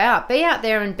help you out. Be out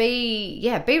there and be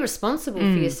responsible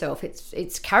for yourself.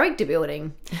 It's character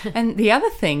building. And the other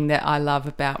thing that I love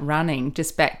about running,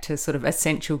 just back to sort of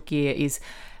essential gear, is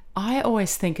I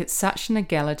always think it's such an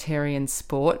egalitarian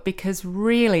sport, because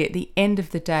really at the end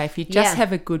of the day, if you just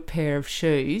have a good pair of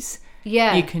shoes,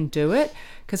 you can do it.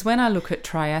 Because when I look at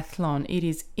triathlon, it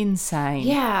is insane.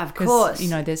 Yeah, of course. You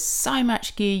know, there's so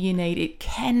much gear you need. It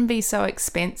can be so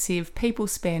expensive. People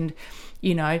spend,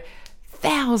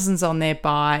 thousands on their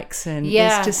bikes, and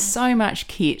there's just so much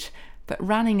kit. But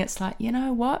running, it's like, you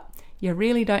know what? You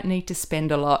really don't need to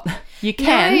spend a lot. You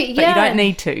can, but you don't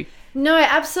need to. No,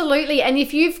 absolutely. And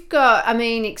if you've got,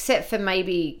 except for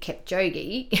maybe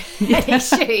Kipchoge and his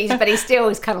shoes, but he still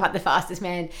is kind of like the fastest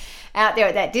man out there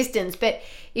at that distance. But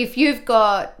if you've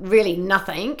got really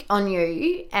nothing on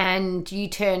you and you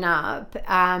turn up,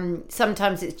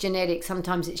 sometimes it's genetic,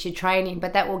 sometimes it's your training,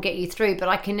 but that will get you through. But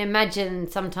I can imagine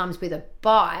sometimes with a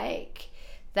bike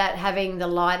that having the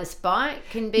lightest bike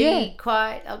can be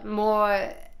quite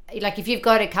more, like, if you've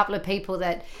got a couple of people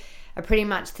that are pretty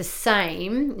much the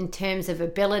same in terms of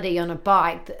ability on a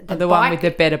bike. The one with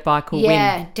the better bike will win.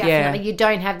 Yeah, definitely. You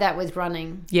don't have that with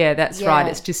running. Yeah, that's right.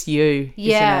 It's just you,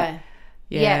 isn't it?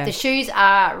 Yeah, the shoes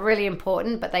are really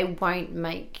important, but they won't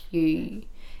make you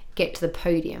get to the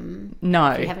podium.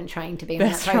 No. If you haven't trained to be on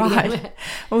That's that podium. right.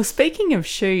 Well, speaking of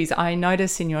shoes, I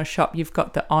notice in your shop you've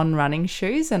got the On running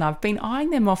shoes, and I've been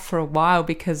eyeing them off for a while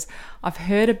because I've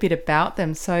heard a bit about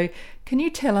them. So can you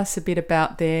tell us a bit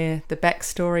about the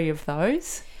backstory of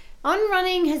those? On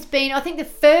running has been, I think the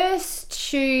first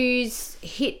shoes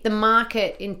hit the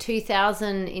market in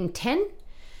 2010.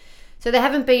 So they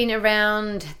haven't been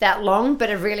around that long, but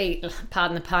have really,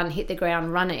 pardon the pun, hit the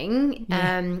ground running.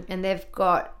 Yeah. And they've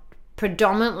got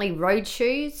predominantly road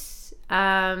shoes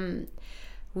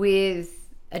with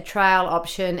a trail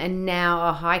option and now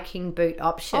a hiking boot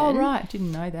option. Oh, right.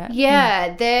 Didn't know that.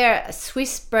 Yeah, they're a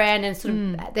Swiss brand and sort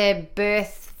of their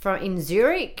birth in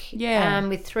Zurich. Yeah.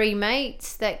 With three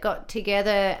mates that got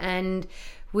together and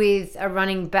with a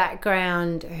running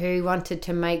background who wanted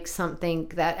to make something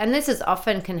that, and this is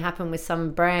often can happen with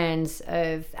some brands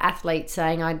of athletes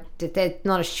saying, there's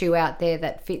not a shoe out there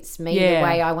that fits me the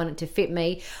way I want it to fit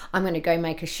me. I'm going to go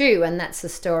make a shoe. And that's the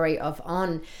story of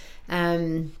On.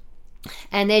 And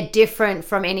they're different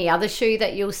from any other shoe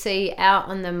that you'll see out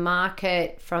on the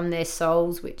market from their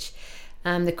soles, which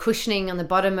the cushioning on the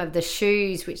bottom of the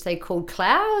shoes, which they call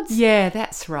clouds. Yeah,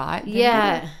 that's right.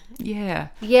 Yeah. Yeah.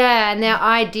 Yeah, and their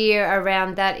idea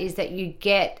around that is that you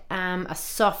get a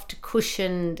soft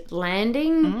cushioned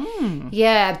landing.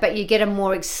 Yeah, but you get a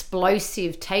more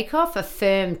explosive takeoff, a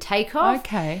firm takeoff.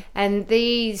 Okay. And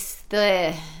these,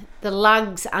 the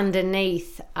lugs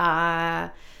underneath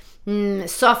are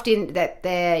soft in that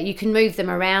you can move them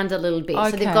around a little bit.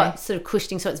 Okay. So they've got sort of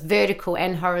cushioning, so it's vertical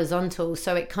and horizontal,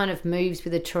 so it kind of moves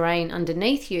with the terrain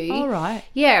underneath you. All right.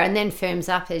 Yeah, and then firms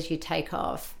up as you take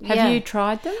off. Have you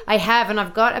tried them? I have, and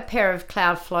I've got a pair of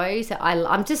Cloud Flows that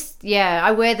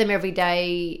I wear them every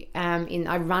day.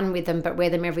 I run with them, but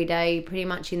wear them every day pretty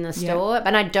much in the store.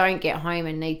 But I don't get home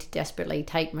and need to desperately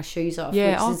take my shoes off, which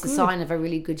is a sign of a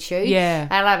really good shoe. Yeah.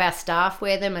 I love our staff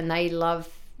wear them, and they love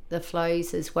the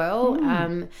flows as well.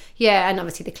 And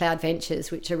obviously the Cloud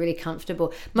Ventures, which are really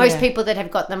comfortable. Most people that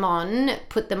have got them on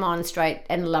put them on straight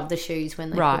and love the shoes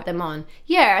when they put them on.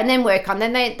 And then work on.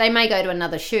 Then they may go to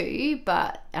another shoe,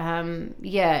 but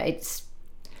it's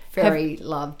very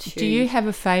loved shoe. Do you have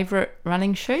a favourite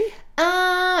running shoe?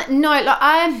 No,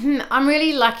 I'm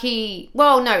really lucky.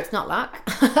 Well, no, it's not luck.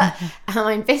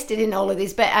 I invested in all of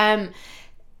this, but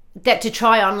that to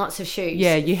try on lots of shoes.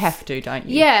 Yeah, you have to, don't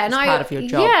you? Yeah, it's part of your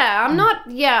job.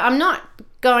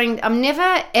 I'm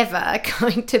never ever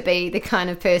going to be the kind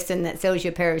of person that sells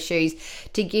you a pair of shoes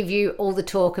to give you all the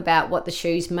talk about what the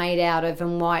shoe's made out of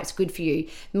and why it's good for you.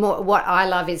 What I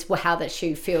love is how that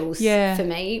shoe feels for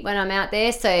me when I'm out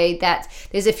there. So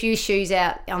there's a few shoes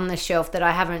out on the shelf that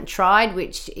I haven't tried,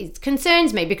 which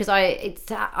concerns me because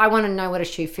I want to know what a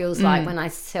shoe feels like when I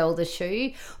sell the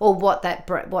shoe, or what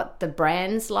the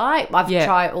brand's like. I've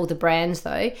tried all the brands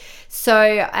though.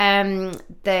 So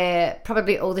they're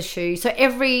probably all the shoes. So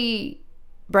every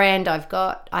brand I've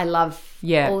got, I love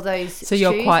all those So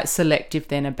you're shoes. quite selective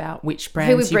then about which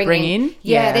brands you bring in?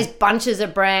 Yeah, there's bunches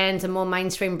of brands and more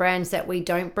mainstream brands that we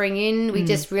don't bring in. We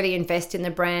just really invest in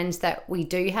the brands that we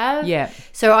do have. Yeah.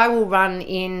 So I will run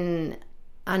in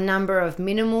a number of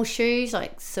minimal shoes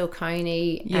like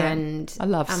Saucony and I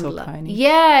love Saucony.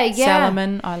 Yeah.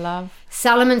 Salomon, I love.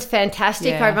 Salomon's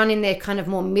fantastic. Yeah. I run in their kind of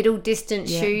more middle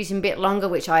distance shoes and a bit longer,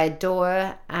 which I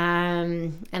adore.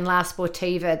 And La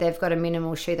Sportiva, they've got a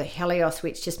minimal shoe, the Helios,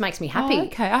 which just makes me happy. Oh,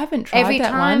 okay, I haven't tried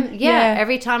that one.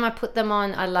 Every time I put them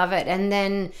on, I love it. And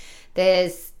then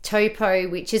there's Topo,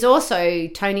 which is also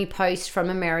Tony Post from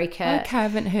America. Okay, I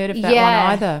haven't heard of that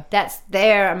one either.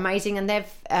 They're amazing, and they've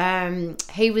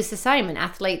he was the same, an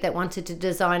athlete that wanted to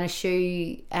design a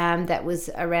shoe that was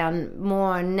around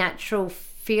more natural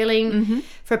feeling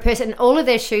for a person. All of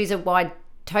their shoes are wide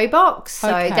toe box, so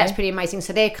that's pretty amazing.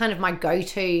 So they're kind of my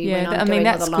go-to when I'm doing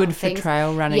that's all the long good things. for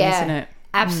trail running, isn't it?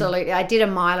 Absolutely. I did a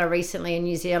miler recently in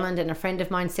New Zealand, and a friend of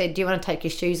mine said, do you want to take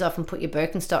your shoes off and put your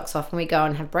Birkenstocks off and we go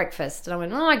and have breakfast? And I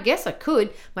went, I guess I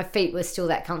could. My feet were still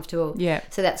that comfortable. Yeah.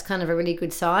 So that's kind of a really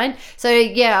good sign. So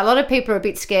a lot of people are a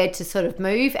bit scared to sort of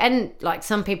move, and like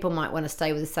some people might want to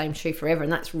stay with the same shoe forever,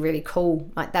 and that's really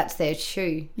cool. Like that's their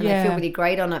shoe and they feel really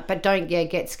great on it, but don't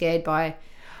get scared by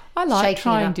I like shaking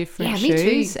trying it up. different Me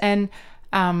shoes. too. And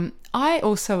I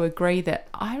also agree that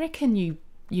I reckon you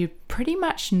pretty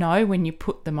much know when you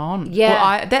put them on.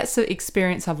 Yeah. Well, that's the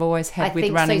experience I've always had with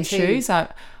think so running too. shoes. I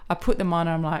put them on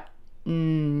and I'm like,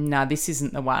 no, this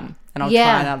isn't the one. And I'll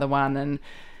try another one. And,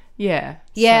 Yeah.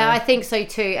 Yeah, So- I think so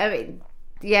too. I mean,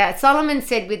 yeah, Solomon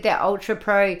said with their Ultra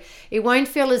Pro, it won't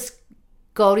feel as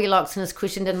Goldilocks and as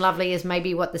cushioned and lovely as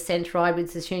maybe what the Centride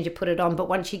was as soon as you put it on. But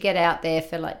once you get out there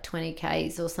for like 20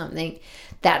 Ks or something,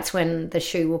 that's when the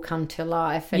shoe will come to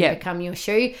life and become your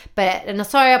shoe. And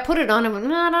sorry, I put it on and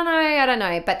went, I don't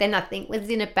know. But then I think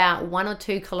within about 1 or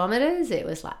 2 kilometers, it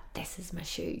was like, this is my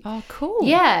shoe. Oh, cool.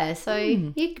 Yeah,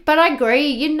 so but I agree.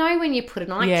 You know when you put it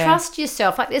on. Yeah. Trust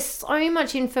yourself. Like there's so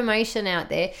much information out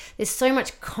there. There's so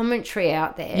much commentary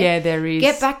out there. Yeah, there is.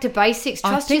 Get back to basics.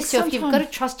 Trust think yourself. You've got sometimes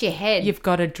to trust your head. You've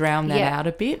got to drown that out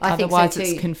a bit. I think so Otherwise, too.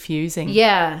 it's confusing.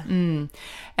 Yeah.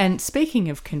 And speaking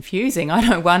of confusing, I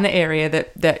know one area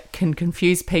that can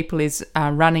confuse people is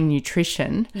running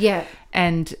nutrition. Yeah.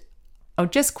 And I'll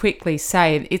just quickly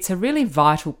say it's a really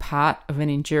vital part of an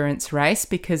endurance race,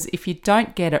 because if you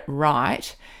don't get it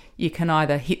right, you can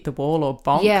either hit the wall or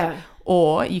bonk. Yeah.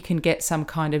 Or you can get some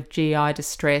kind of GI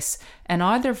distress, and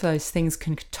either of those things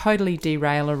can totally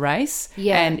derail a race.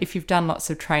 Yeah. And if you've done lots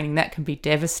of training, that can be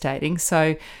devastating.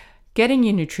 So getting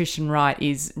your nutrition right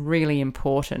is really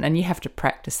important, and you have to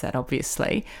practice that,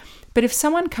 obviously. But if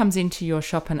someone comes into your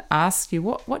shop and asks you,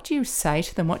 what do you say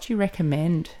to them? What do you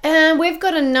recommend? We've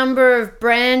got a number of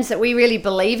brands that we really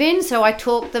believe in. So I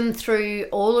talk them through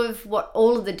all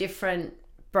of the different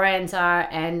brands are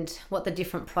and what the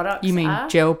different products are. You mean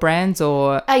gel brands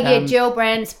or? Gel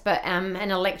brands, but and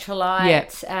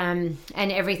electrolytes, and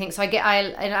everything. So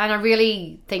I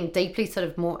really think deeply sort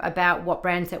of more about what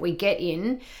brands that we get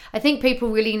in. I think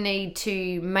people really need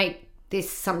to make this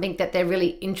something that they're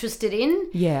really interested in.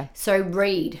 Yeah. So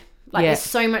read. There's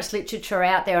so much literature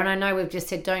out there, and I know we've just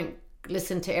said don't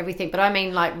listen to everything, but I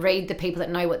mean read the people that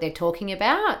know what they're talking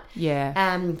about. Yeah.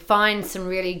 Find some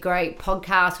really great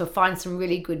podcasts or find some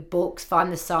really good books,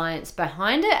 find the science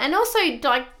behind it, and also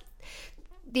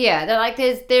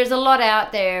there's a lot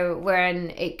out there wherein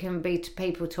it can be to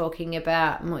people talking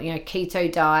about keto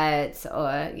diets,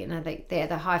 or they're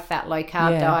the high fat low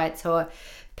carb diets, or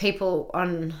people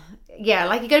on you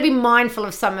got to be mindful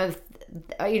of some of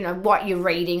what you're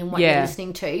reading and what you're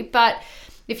listening to. But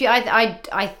if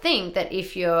I think that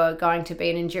if you're going to be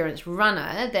an endurance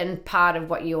runner, then part of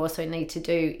what you also need to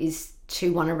do is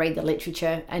to want to read the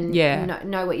literature and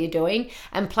know what you're doing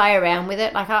and play around with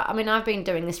it. I've been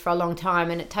doing this for a long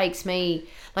time, and it takes me,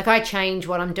 I change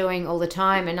what I'm doing all the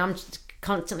time, and I'm just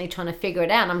constantly trying to figure it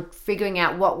out. I'm figuring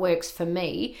out what works for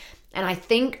me. And I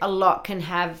think a lot can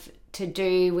have to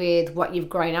do with what you've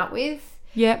grown up with.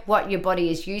 Yep. What your body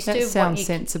is used to. That sounds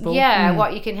sensible. Yeah,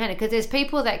 what you can handle. Because there's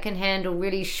people that can handle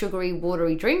really sugary,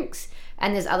 watery drinks,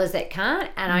 and there's others that can't.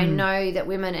 And I know that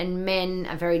women and men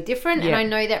are very different, and I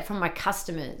know that from my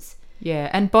customers. Yeah,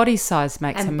 and body size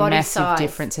makes a massive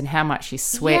difference in how much you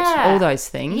sweat, all those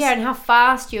things. Yeah, and how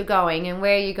fast you're going and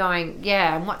where you're going.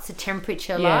 Yeah, and what's the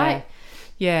temperature like.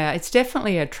 Yeah, it's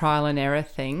definitely a trial and error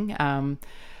thing.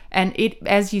 And it,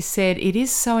 as you said, it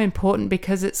is so important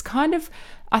because it's kind of,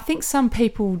 I think some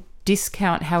people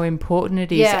discount how important it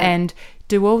is and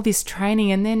do all this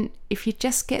training, and then if you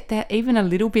just get that even a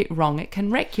little bit wrong, it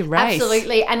can wreck your race.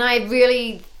 Absolutely. And I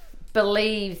really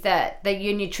believe that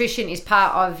your nutrition is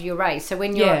part of your race. So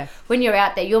when you're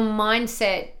out there, your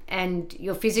mindset and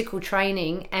your physical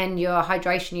training and your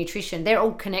hydration, nutrition, they're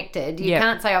all connected. You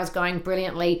can't say I was going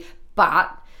brilliantly,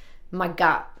 but my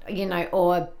gut,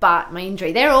 but my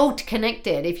injury. They're all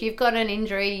connected. If you've got an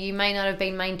injury, you may not have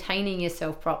been maintaining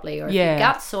yourself properly, or if your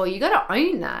gut's sore, you got to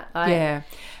own that.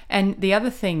 And the other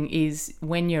thing is,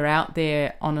 when you're out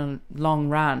there on a long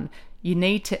run, you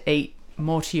need to eat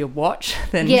more to your watch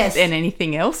than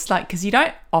anything else, because you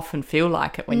don't often feel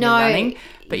like it when you're running,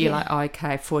 but you're like,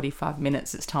 okay, 45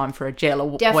 minutes, it's time for a gel or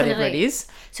whatever it is.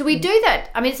 So we do that.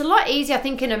 I mean, it's a lot easier, I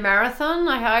think, in a marathon.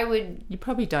 You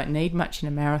probably don't need much in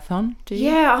a marathon, do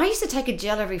you? Yeah, I used to take a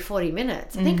gel every 40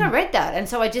 minutes. I think I read that, and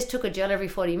so I just took a gel every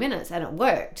 40 minutes, and it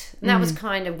worked. And that was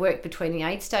kind of work between the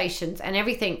aid stations, and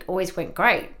everything always went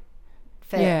great.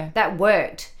 That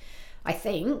worked. I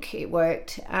think it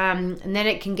worked. And then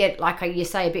it can get, like you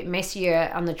say, a bit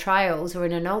messier on the trails or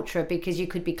in an ultra, because you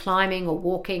could be climbing or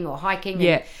walking or hiking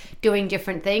and doing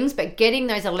different things. But getting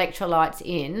those electrolytes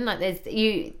in,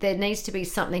 there needs to be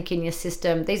something in your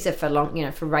system. These are for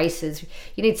for races.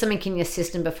 You need something in your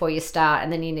system before you start,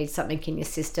 and then you need something in your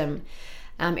system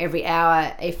every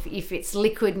hour. If it's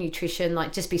liquid nutrition,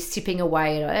 just be sipping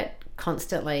away at it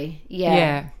constantly.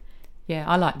 Yeah,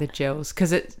 I like the gels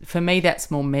because for me that's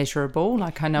more measurable.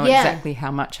 I know exactly how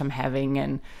much I'm having,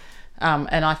 and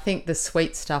I think the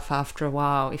sweet stuff, after a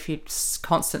while, if you're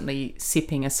constantly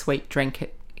sipping a sweet drink,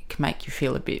 it can make you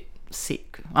feel a bit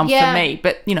sick for me.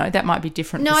 But, that might be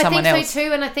different for someone else. No, I think so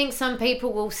too. And I think some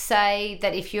people will say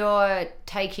that if you're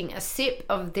taking a sip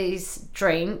of this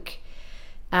drink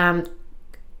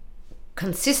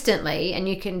consistently, and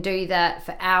you can do that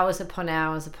for hours upon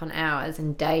hours upon hours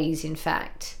and days, in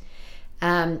fact,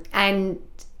 and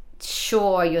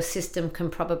sure, your system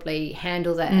can probably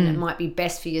handle that and it might be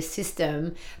best for your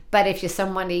system. But if you're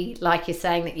somebody, like you're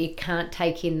saying, that you can't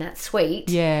take in that sweet,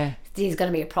 there's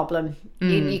going to be a problem.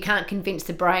 You can't convince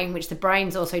the brain, which the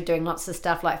brain's also doing lots of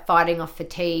stuff like fighting off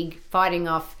fatigue, fighting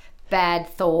off bad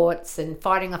thoughts, and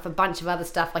fighting off a bunch of other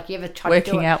stuff. Like, you ever tried to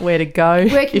do working out where to go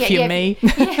if you're me.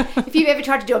 If you've ever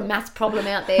tried to do a maths problem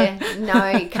out there, no,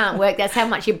 it can't work. That's how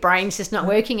much your brain's just not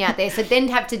working out there. So then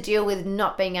to have to deal with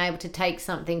not being able to take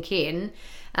something in,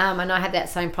 and I have that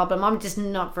same problem. I'm just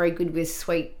not very good with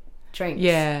sweet drinks.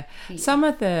 Yeah. Some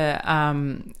of the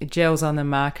gels on the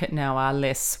market now are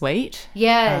less sweet.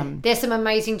 Yeah. There's some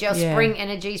amazing gels. Yeah. Spring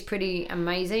Energy is pretty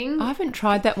amazing. I haven't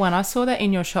tried that one. I saw that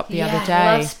in your shop the other day.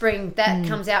 I love Spring. That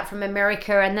comes out from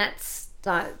America, and that's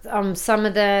some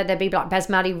of there'd be like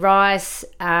basmati rice,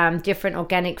 different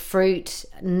organic fruit,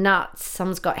 nuts.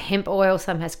 Some's got hemp oil,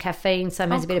 some has caffeine,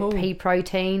 some has a bit of pea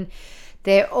protein.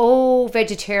 They're all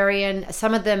vegetarian.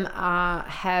 Some of them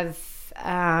have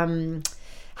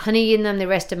honey in them, the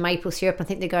rest are maple syrup. I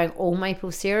think they're going all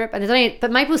maple syrup, and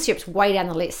but maple syrup's way down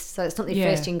the list, so it's not the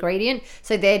first ingredient.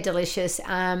 So they're delicious.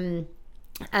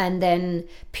 And then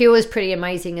Pure is pretty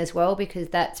amazing as well, because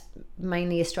that's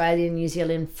mainly Australian, New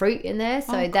Zealand fruit in there,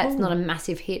 so that's not a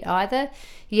massive hit either.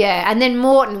 Yeah, and then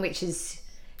Morton, which is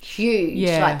huge.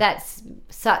 Yeah, like that's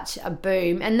such a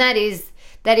boom, and that is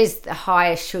the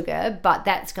highest sugar, but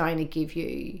that's going to give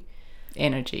you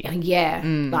energy. You're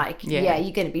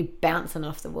going to be bouncing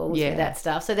off the walls with that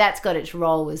stuff. So that's got its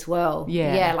role as well.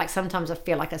 Yeah, like sometimes I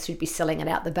feel like I should be selling it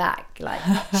out the back, like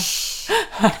shh,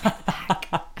 out the back.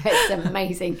 It's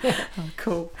amazing.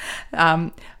 Cool.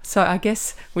 So I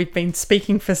guess we've been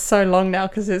speaking for so long now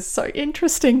because it's so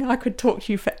interesting. I could talk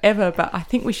to you forever, but I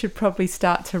think we should probably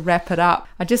start to wrap it up.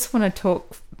 I just want to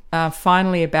talk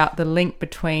finally about the link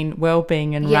between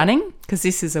well-being and running, because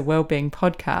this is a well-being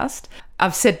podcast.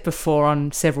 I've said before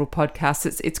on several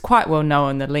podcasts, it's quite well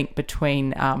known, the link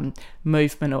between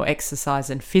movement or exercise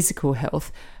and physical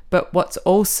health. But what's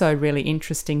also really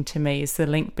interesting to me is the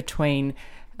link between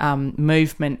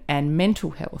movement and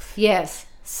mental health. Yes.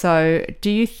 So do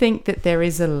you think that there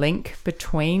is a link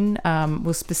between,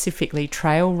 specifically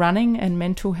trail running and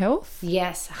mental health?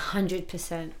 Yes,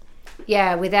 100%.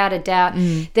 Yeah, without a doubt.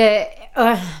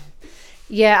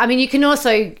 I mean, you can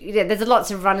also, there's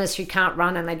lots of runners who can't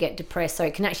run and they get depressed, so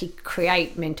it can actually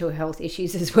create mental health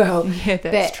issues as well. Yeah,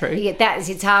 that's true. Yeah,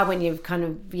 it's hard when you've kind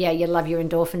of, you love your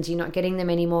endorphins, you're not getting them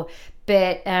anymore.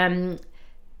 But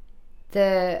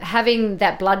having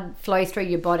that blood flow through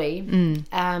your body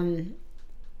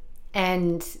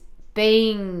and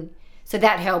being... So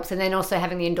that helps, and then also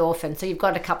having the endorphin. So you've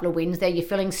got a couple of wins there. You're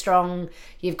feeling strong.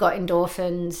 You've got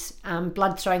endorphins,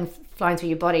 blood flowing through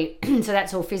your body. So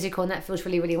that's all physical, and that feels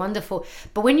really, really wonderful.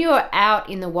 But when you're out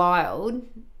in the wild,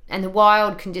 and the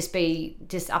wild can just be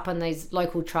just up on these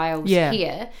local trails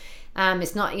here,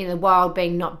 it's not, the wild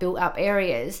being not built up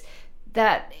areas,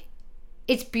 that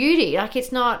it's beauty. Like,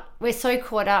 it's not, we're so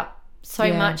caught up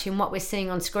so much in what we're seeing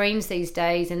on screens these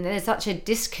days, and there's such a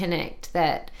disconnect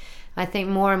that I think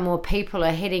more and more people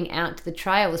are heading out to the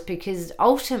trails, because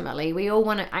ultimately we all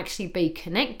want to actually be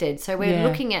connected. So we're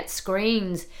looking at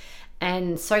screens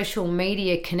and social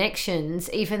media connections,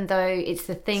 even though it's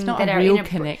the thing that our real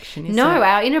connection is.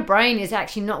 Our inner brain is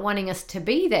actually not wanting us to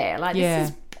be there. Like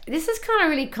this is kind of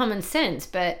really common sense,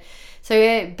 but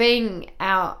so being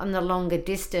out on the longer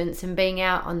distance and being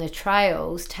out on the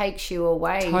trails takes you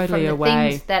away from the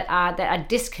things that are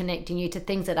disconnecting you to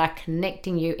things that are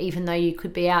connecting you, even though you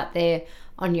could be out there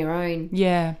on your own.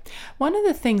 Yeah. One of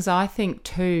the things I think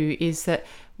too is that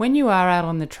when you are out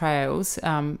on the trails,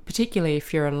 particularly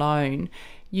if you're alone,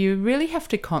 you really have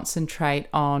to concentrate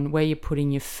on where you're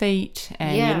putting your feet,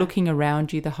 and you're looking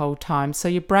around you the whole time. So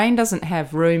your brain doesn't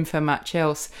have room for much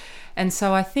else. And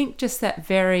so I think just that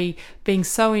being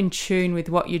so in tune with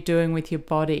what you're doing with your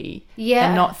body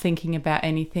and not thinking about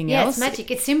anything else. Yeah, it's magic.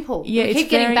 It's simple. Yeah, we keep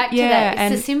getting back to that.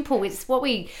 It's the simple. It's what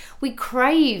we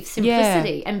crave,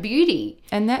 simplicity and beauty.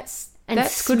 And that's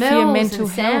good for your mental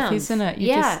health, isn't it?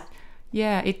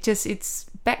 It's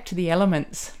back to the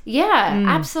elements. Yeah,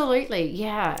 absolutely.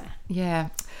 Yeah. Yeah.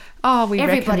 Oh, we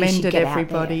Everybody recommend should it, get out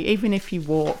everybody. there. Even if you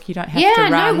walk, you don't have to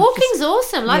run. Yeah, no, walking's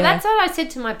awesome. Like, Yeah. that's what I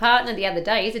said to my partner the other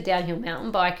day. He's a downhill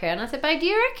mountain biker. And I said, babe, do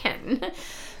you reckon?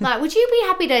 Like, would you be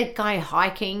happy to go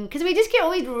hiking? Because we just get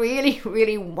all these really,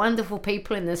 really wonderful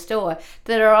people in the store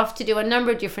that are off to do a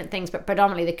number of different things, but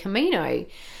predominantly the Camino.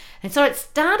 And so it's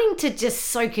starting to just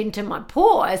soak into my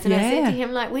pores. And I said to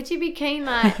him, like, would you be keen,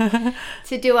 like,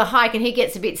 to do a hike? And he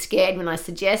gets a bit scared when I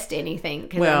suggest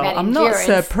anything. Well, I'm not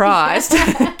surprised,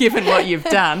 given what you've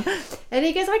done. And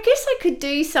he goes, I guess I could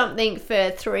do something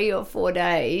for 3 or 4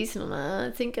 days. And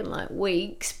I'm thinking like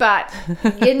weeks. But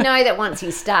you know that once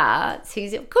he starts,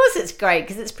 of course it's great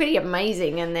because it's pretty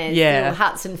amazing. And there's little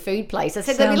huts and food places.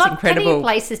 I said, there'll be plenty of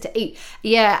places to eat.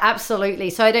 Yeah,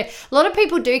 absolutely. So a lot of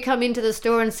people do come into the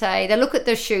store and say, they look at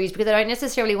the shoes because they don't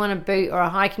necessarily want a boot or a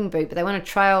hiking boot, but they want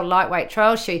a lightweight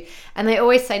trail shoe. And they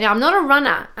always say, no, I'm not a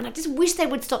runner. And I just wish they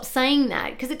would stop saying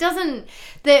that because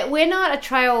we're not a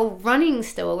trail running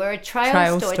store. We're a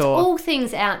trail store. It's all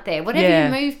things out there, whatever your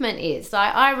movement is.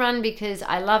 Like, I run because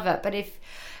I love it, but if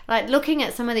like looking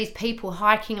at some of these people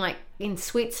hiking like in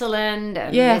Switzerland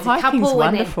and there's a couple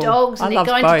and their dogs and they're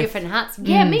going to different huts.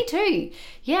 Yeah, me too.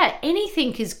 Yeah,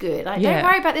 anything is good. Like, don't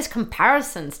worry about this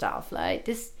comparison stuff. Like,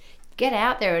 just get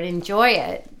out there and enjoy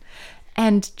it.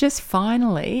 And just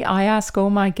finally, I ask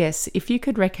all my guests if you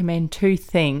could recommend 2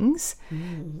 things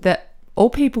that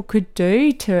all people could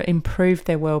do to improve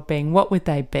their well-being, what would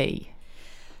they be?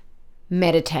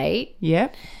 Meditate.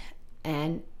 Yep.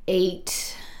 And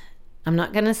eat. I'm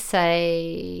not going to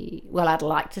say, well, I'd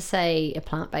like to say a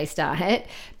plant-based diet,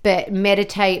 but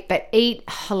meditate, but eat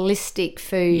holistic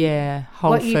food. Yeah,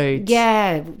 whole foods.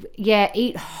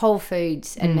 Eat whole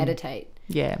foods and meditate.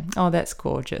 Yeah. Oh, that's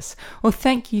gorgeous. Well,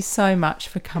 thank you so much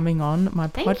for coming on my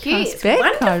podcast, Thank you. It's Beck.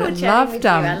 wonderful chatting with you.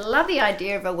 I love the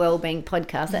idea of a wellbeing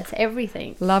podcast. That's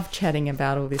everything. Love chatting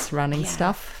about all this running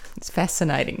stuff. It's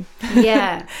fascinating.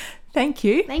 Yeah. Thank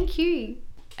you. Thank you.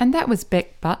 And that was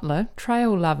Beck Butler,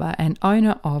 trail lover and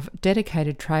owner of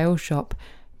dedicated trail shop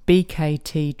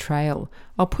BKT Trail.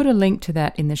 I'll put a link to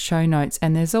that in the show notes,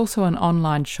 and there's also an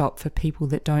online shop for people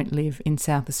that don't live in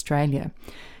South Australia.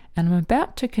 And I'm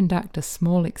about to conduct a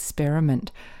small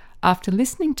experiment. After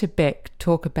listening to Beck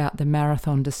talk about the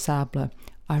Marathon des Sables,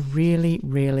 I really,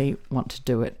 really want to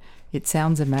do it. It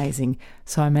sounds amazing.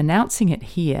 So I'm announcing it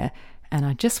here, and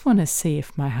I just want to see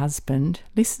if my husband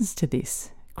listens to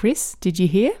this. Chris, did you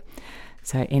hear?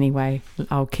 So anyway,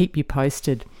 I'll keep you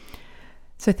posted.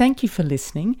 So thank you for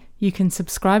listening. You can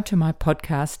subscribe to my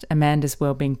podcast, Amanda's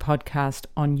Wellbeing Podcast,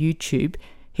 on YouTube.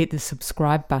 Hit the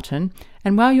subscribe button,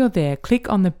 and while you're there, click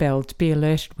on the bell to be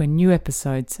alerted when new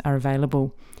episodes are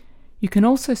available. You can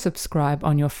also subscribe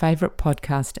on your favourite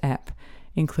podcast app,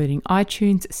 including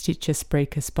iTunes, Stitcher,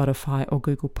 Spreaker, Spotify or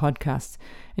Google Podcasts,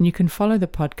 and you can follow the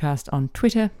podcast on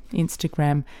Twitter,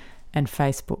 Instagram and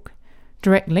Facebook.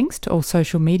 Direct links to all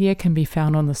social media can be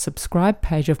found on the subscribe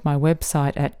page of my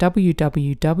website at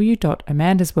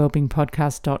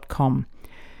www.amandaswellbeingpodcast.com.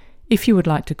 If you would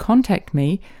like to contact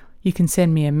me, you can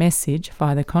send me a message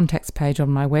via the contacts page on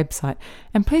my website,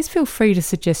 and please feel free to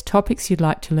suggest topics you'd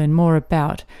like to learn more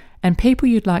about and people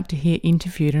you'd like to hear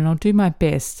interviewed, and I'll do my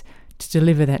best to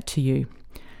deliver that to you.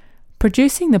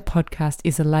 Producing the podcast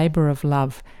is a labour of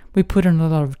love. We put in a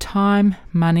lot of time,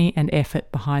 money and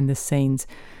effort behind the scenes.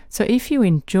 So if you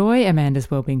enjoy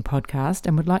Amanda's Wellbeing Podcast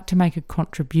and would like to make a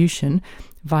contribution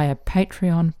via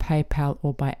Patreon, PayPal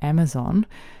or by Amazon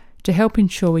to help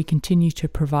ensure we continue to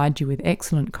provide you with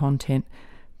excellent content,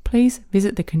 please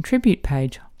visit the Contribute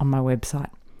page on my website.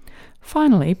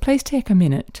 Finally, please take a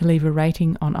minute to leave a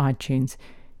rating on iTunes.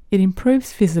 It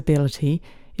improves visibility,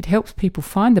 it helps people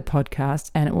find the podcast,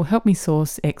 and it will help me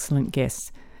source excellent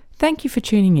guests. Thank you for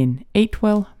tuning in. Eat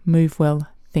well, move well,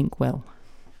 think well.